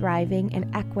of a thriving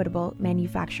and equitable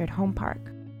manufactured home park.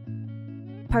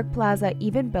 Park Plaza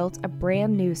even built a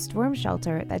brand new storm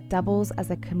shelter that doubles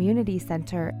as a community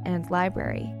center and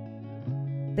library.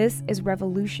 This is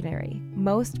revolutionary.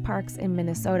 Most parks in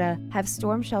Minnesota have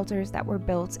storm shelters that were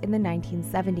built in the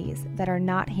 1970s that are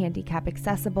not handicap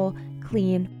accessible,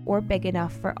 clean, or big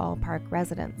enough for all park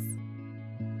residents.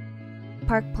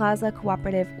 Park Plaza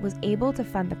Cooperative was able to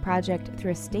fund the project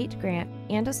through a state grant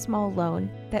and a small loan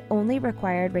that only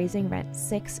required raising rent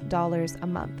 $6 a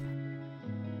month.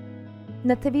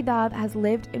 Natividad has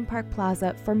lived in Park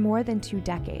Plaza for more than 2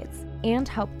 decades and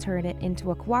helped turn it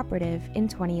into a cooperative in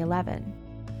 2011.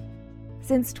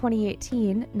 Since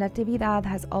 2018, Natividad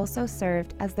has also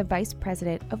served as the vice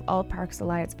president of All Parks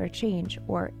Alliance for Change,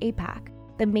 or APAC,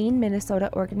 the main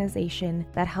Minnesota organization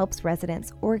that helps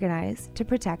residents organize to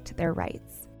protect their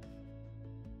rights.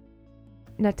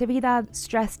 Natividad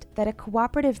stressed that a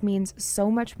cooperative means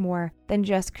so much more than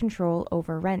just control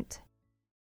over rent.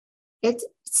 It's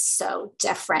so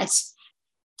different.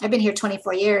 I've been here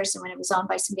 24 years, and when it was owned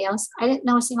by somebody else, I didn't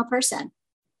know a single person.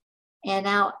 And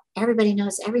now everybody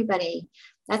knows everybody.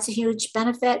 That's a huge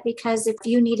benefit because if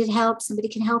you needed help, somebody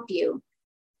can help you.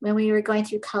 When we were going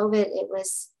through COVID, it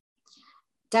was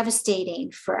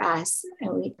devastating for us.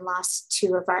 And we lost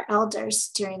 2 of our elders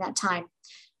during that time.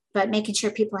 But making sure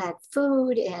people had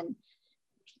food and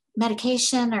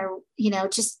medication, or,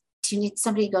 just do you need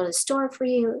somebody to go to the store for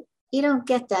you? You don't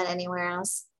get that anywhere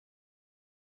else.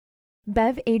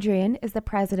 Bev Adrian is the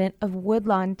president of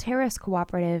Woodlawn Terrace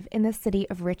Cooperative in the city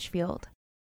of Richfield.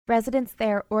 Residents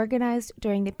there organized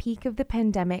during the peak of the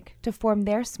pandemic to form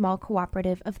their small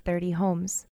cooperative of 30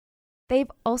 homes.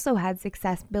 They've also had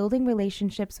success building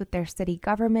relationships with their city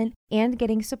government and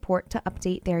getting support to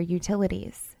update their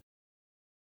utilities.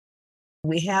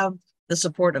 We have the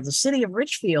support of the city of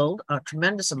Richfield, a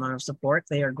tremendous amount of support.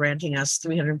 They are granting us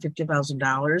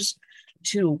 $350,000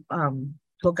 to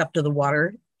hook up to the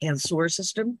water and sewer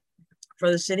system for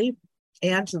the city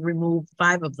and to remove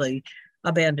 5 of the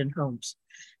abandoned homes.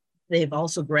 They've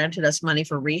also granted us money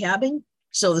for rehabbing.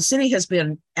 So the city has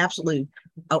been absolutely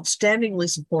outstandingly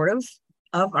supportive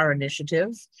of our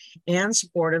initiative and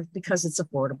supportive because it's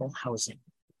affordable housing.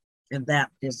 And that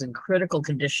is in critical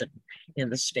condition in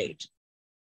the state.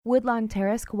 Woodlawn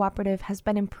Terrace Cooperative has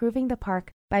been improving the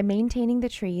park by maintaining the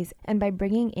trees and by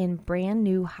bringing in brand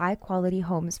new high-quality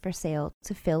homes for sale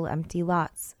to fill empty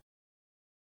lots.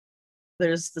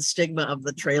 There's the stigma of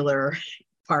the trailer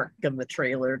park and the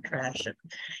trailer trash.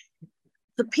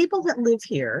 The people that live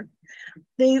here,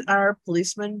 they are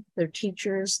policemen, they're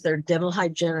teachers, they're dental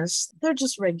hygienists, they're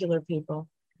just regular people.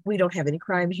 We don't have any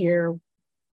crime here.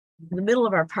 In the middle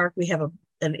of our park, we have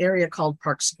an area called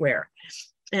Park Square.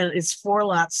 And it's 4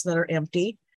 lots that are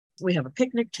empty. We have a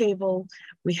picnic table.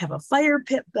 We have a fire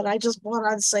pit that I just bought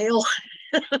on sale.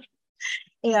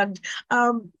 And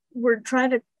we're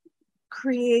trying to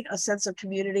create a sense of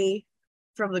community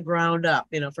from the ground up,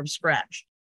 from scratch.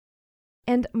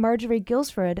 And Marjorie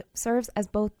Gilsford serves as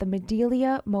both the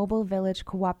Medelia Mobile Village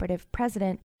Cooperative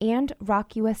President and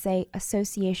Rock USA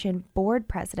Association Board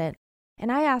President.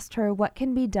 And I asked her what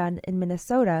can be done in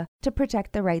Minnesota to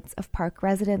protect the rights of park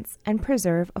residents and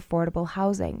preserve affordable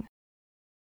housing.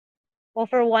 Well,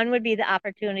 for one would be the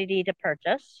opportunity to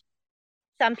purchase.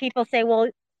 Some people say, well,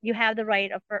 you have the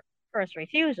right of first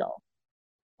refusal.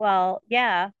 Well,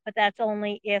 yeah, but that's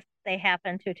only if they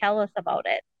happen to tell us about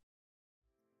it.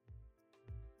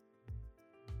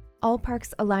 All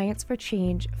Parks Alliance for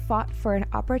Change fought for an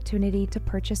opportunity to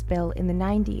purchase bill in the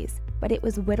 90s, but it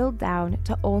was whittled down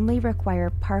to only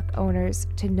require park owners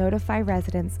to notify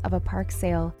residents of a park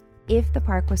sale if the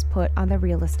park was put on the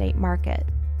real estate market.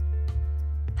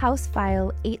 House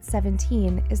File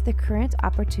 817 is the current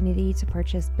opportunity to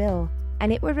purchase bill,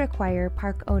 and it would require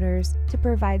park owners to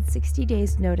provide 60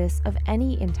 days notice of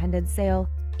any intended sale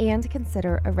and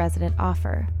consider a resident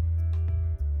offer.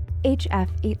 HF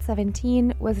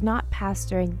 817 was not passed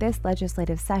during this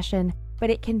legislative session, but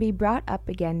it can be brought up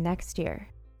again next year.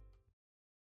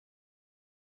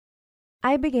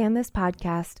 I began this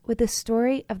podcast with the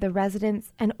story of the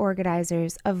residents and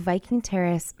organizers of Viking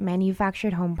Terrace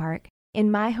Manufactured Home Park in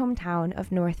my hometown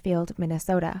of Northfield,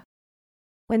 Minnesota.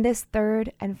 When this 3rd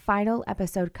and final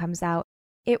episode comes out,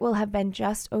 it will have been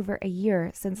just over a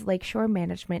year since Lakeshore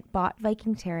Management bought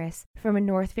Viking Terrace from a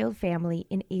Northfield family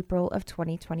in April of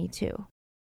 2022.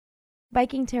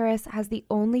 Viking Terrace has the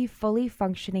only fully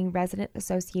functioning resident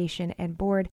association and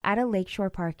board at a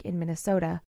lakeshore park in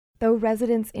Minnesota, though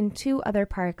residents in 2 other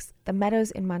parks, the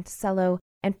Meadows in Monticello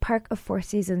and Park of Four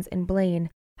Seasons in Blaine,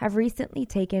 have recently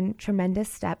taken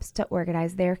tremendous steps to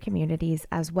organize their communities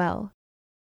as well.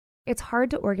 It's hard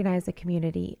to organize a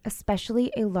community,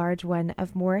 especially a large one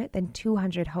of more than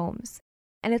 200 homes,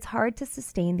 and it's hard to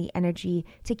sustain the energy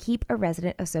to keep a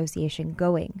resident association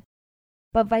going.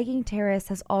 But Viking Terrace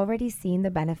has already seen the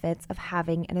benefits of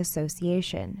having an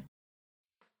association.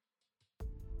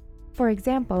 For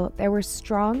example, there were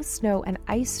strong snow and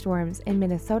ice storms in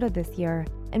Minnesota this year,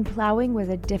 and plowing was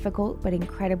a difficult but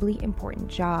incredibly important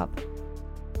job.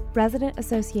 Resident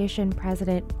Association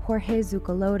President Jorge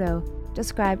Zucoloto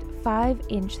described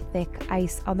 5-inch thick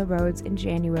ice on the roads in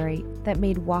January that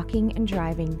made walking and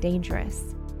driving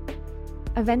dangerous.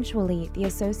 Eventually, the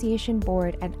association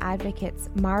board and advocates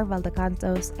Mar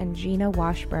Valdecantos and Gina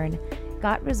Washburn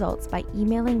got results by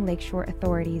emailing Lakeshore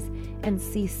authorities and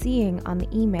CCing on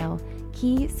the email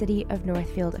key City of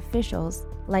Northfield officials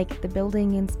like the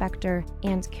building inspector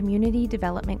and community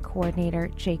development coordinator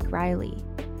Jake Riley.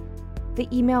 The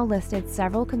email listed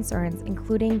several concerns,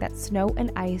 including that snow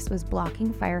and ice was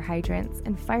blocking fire hydrants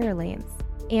and fire lanes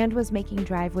and was making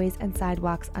driveways and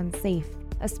sidewalks unsafe,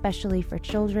 especially for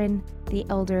children, the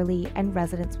elderly, and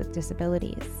residents with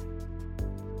disabilities.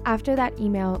 After that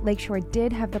email, Lakeshore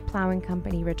did have the plowing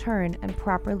company return and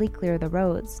properly clear the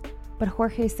roads, but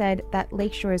Jorge said that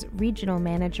Lakeshore's regional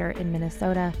manager in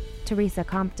Minnesota, Teresa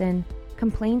Compton,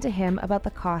 complained to him about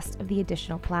the cost of the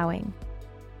additional plowing.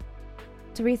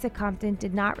 Teresa Compton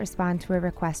did not respond to a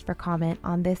request for comment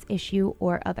on this issue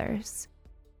or others.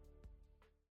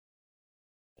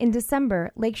 In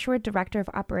December, Lakeshore Director of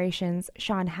Operations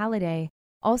Sean Halliday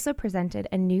also presented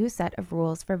a new set of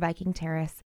rules for Viking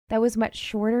Terrace that was much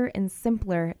shorter and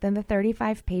simpler than the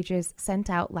 35 pages sent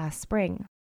out last spring.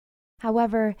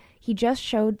 However, he just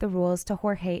showed the rules to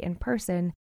Jorge in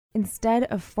person instead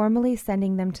of formally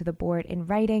sending them to the board in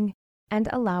writing and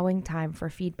allowing time for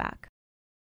feedback.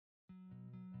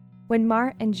 When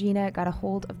Mar and Gina got a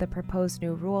hold of the proposed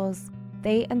new rules,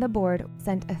 they and the board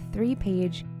sent a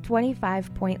 3-page,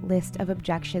 25-point list of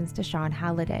objections to Sean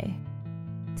Halliday.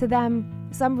 To them,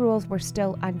 some rules were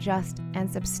still unjust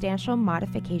and substantial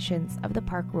modifications of the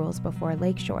park rules before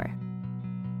Lakeshore.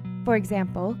 For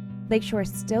example, Lakeshore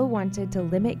still wanted to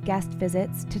limit guest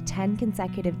visits to 10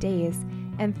 consecutive days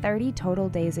and 30 total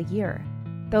days a year,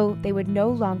 though they would no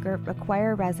longer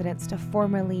require residents to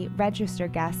formally register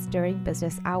guests during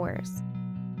business hours.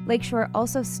 Lakeshore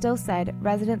also still said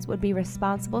residents would be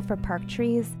responsible for park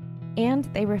trees, and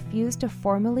they refused to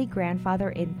formally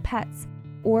grandfather in pets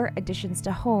or additions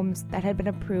to homes that had been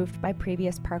approved by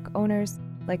previous park owners,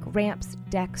 like ramps,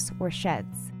 decks, or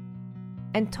sheds.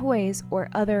 And toys or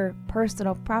other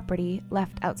personal property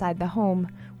left outside the home,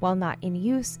 while not in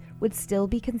use, would still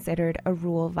be considered a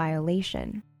rule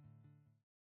violation.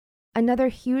 Another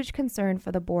huge concern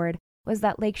for the board was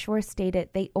that Lakeshore stated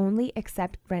they only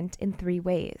accept rent in 3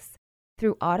 ways: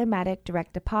 through automatic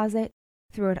direct deposit,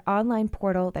 through an online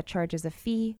portal that charges a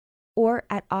fee, or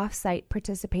at off-site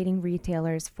participating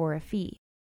retailers for a fee.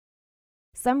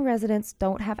 Some residents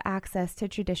don't have access to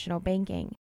traditional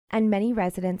banking, and many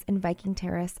residents in Viking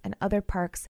Terrace and other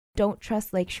parks don't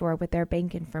trust Lakeshore with their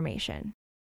bank information.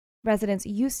 Residents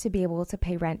used to be able to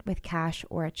pay rent with cash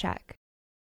or a check.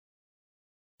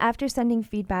 After sending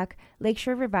feedback,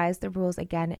 Lakeshore revised the rules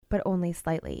again, but only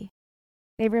slightly.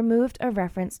 They removed a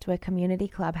reference to a community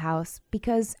clubhouse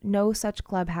because no such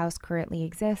clubhouse currently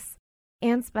exists,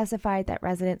 and specified that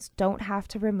residents don't have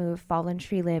to remove fallen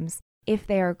tree limbs if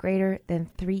they are greater than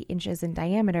 3 inches in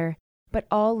diameter, but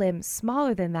all limbs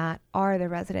smaller than that are the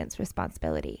residents'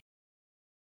 responsibility.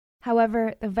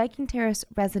 However, the Viking Terrace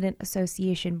Resident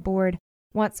Association Board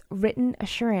wants written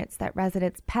assurance that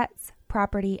residents' pets,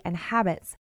 property, and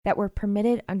habits that were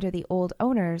permitted under the old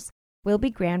owners will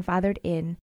be grandfathered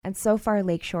in, and so far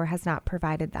Lakeshore has not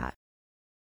provided that.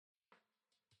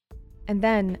 And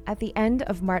then, at the end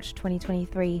of March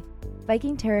 2023,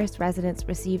 Viking Terrace residents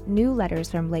received new letters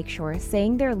from Lakeshore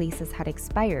saying their leases had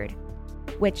expired,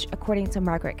 which, according to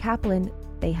Margaret Kaplan,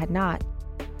 they had not,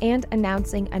 and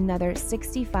announcing another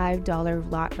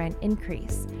 $65 lot rent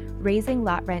increase, raising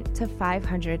lot rent to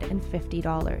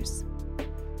 $550.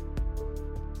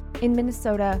 In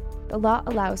Minnesota, the law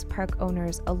allows park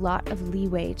owners a lot of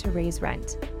leeway to raise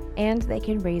rent, and they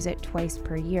can raise it twice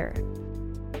per year.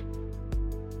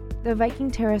 The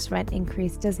Viking Terrace rent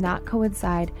increase does not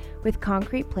coincide with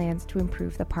concrete plans to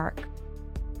improve the park,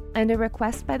 and a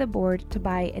request by the board to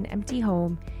buy an empty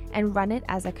home and run it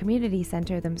as a community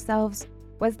center themselves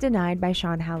was denied by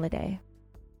Sean Halliday.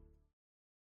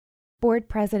 Board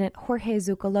President Jorge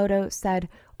Zucoloto said,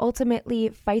 ultimately,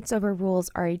 fights over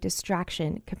rules are a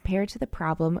distraction compared to the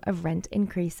problem of rent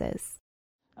increases.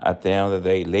 At the end of the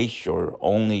day, Lakeshore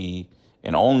only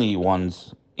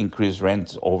wants increase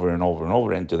rents over and over and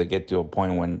over until they get to a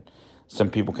point when some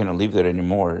people cannot live there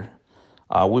anymore.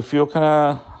 We feel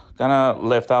kind of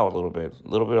left out a little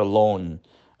bit alone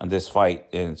on this fight.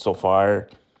 And so far,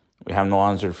 we have no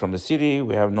answer from the city.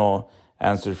 We have no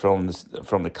answer from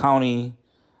the county.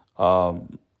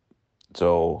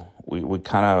 So we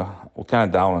kind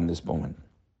of down on this moment.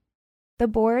 The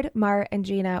board, Mar, and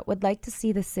Gina would like to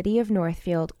see the city of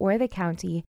Northfield or the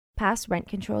county pass rent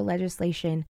control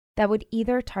legislation that would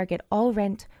either target all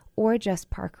rent or just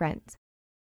park rent.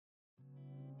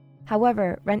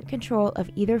 However, rent control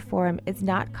of either form is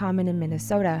not common in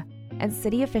Minnesota, and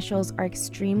city officials are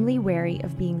extremely wary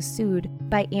of being sued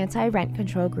by anti-rent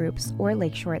control groups or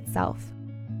Lakeshore itself.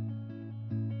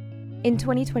 In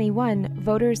 2021,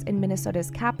 voters in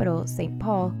Minnesota's capital, St.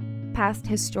 Paul, passed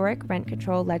historic rent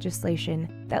control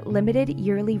legislation that limited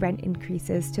yearly rent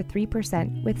increases to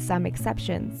 3% with some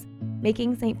exceptions,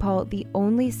 making St. Paul the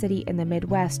only city in the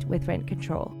Midwest with rent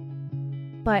control.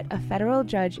 But a federal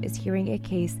judge is hearing a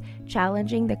case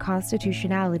challenging the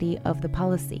constitutionality of the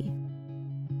policy.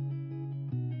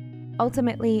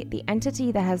 Ultimately, the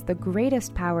entity that has the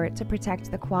greatest power to protect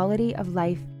the quality of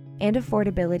life and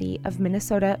affordability of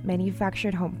Minnesota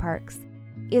manufactured home parks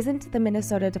isn't the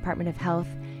Minnesota Department of Health,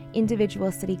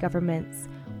 individual city governments,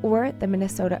 or the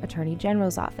Minnesota Attorney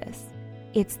General's office.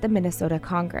 It's the Minnesota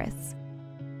Congress.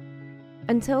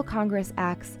 Until Congress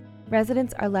acts,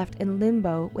 residents are left in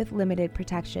limbo with limited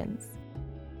protections.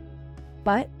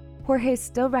 But Jorge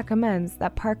still recommends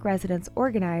that park residents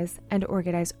organize, and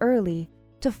organize early,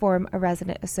 to form a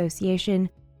resident association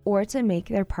or to make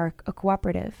their park a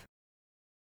cooperative.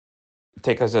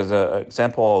 Take us as an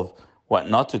example of what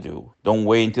not to do. Don't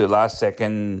wait until the last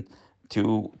second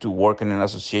to work in an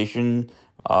association.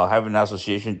 Having an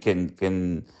association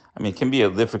can be a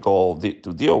difficult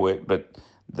to deal with, but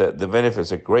the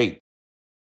benefits are great.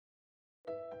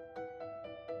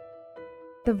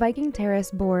 The Viking Terrace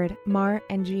board, Mar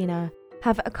and Gina,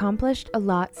 have accomplished a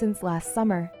lot since last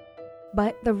summer,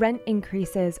 but the rent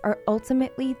increases are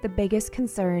ultimately the biggest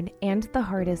concern and the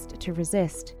hardest to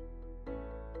resist.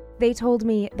 They told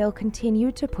me they'll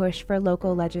continue to push for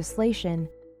local legislation,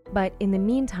 but in the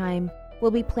meantime,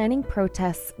 we'll be planning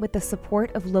protests with the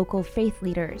support of local faith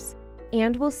leaders,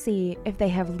 and we'll see if they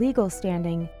have legal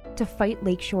standing to fight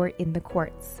Lakeshore in the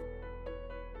courts.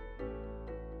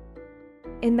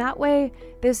 In that way,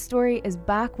 this story is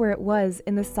back where it was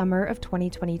in the summer of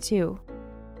 2022.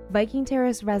 Viking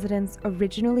Terrace residents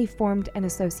originally formed an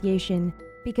association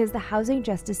because the Housing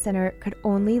Justice Center could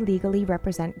only legally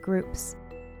represent groups.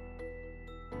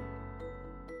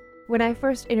 When I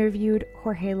first interviewed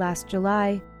Jorge last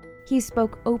July, he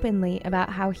spoke openly about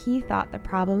how he thought the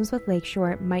problems with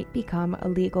Lakeshore might become a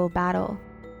legal battle.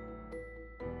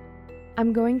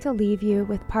 I'm going to leave you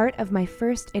with part of my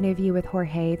first interview with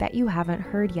Jorge that you haven't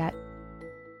heard yet.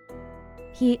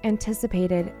 He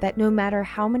anticipated that no matter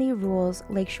how many rules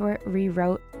Lakeshore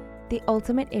rewrote, the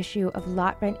ultimate issue of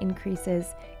lot rent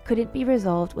increases couldn't be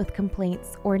resolved with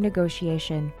complaints or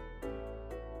negotiation.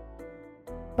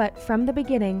 But from the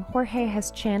beginning, Jorge has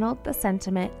channeled the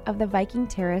sentiment of the Viking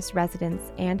Terrace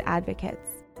residents and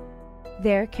advocates.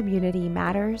 Their community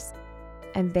matters,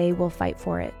 and they will fight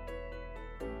for it.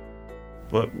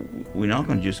 But we're not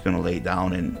just going to lay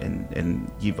down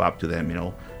and give up to them,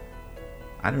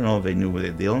 I don't know if they knew what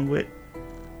they're dealing with.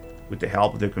 With the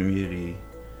help of their community,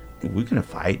 we're going to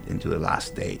fight until the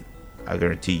last day. I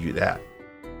guarantee you that.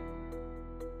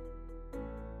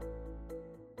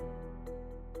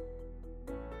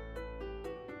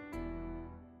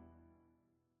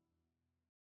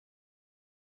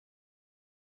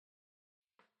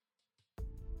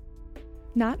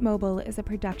 Not Mobile is a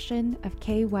production of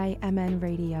KYMN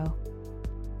Radio.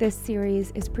 This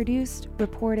series is produced,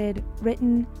 reported,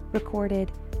 written,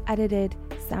 recorded, edited,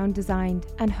 sound designed,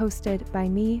 and hosted by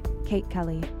me, Kate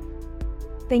Kelly.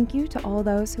 Thank you to all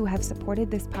those who have supported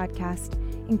this podcast,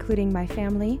 including my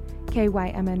family,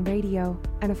 KYMN Radio,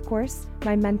 and of course,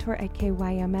 my mentor at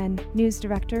KYMN, News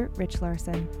Director Rich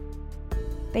Larson.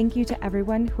 Thank you to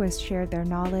everyone who has shared their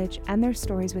knowledge and their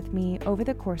stories with me over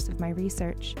the course of my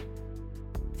research.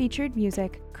 Featured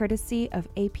music courtesy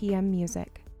of APM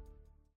Music.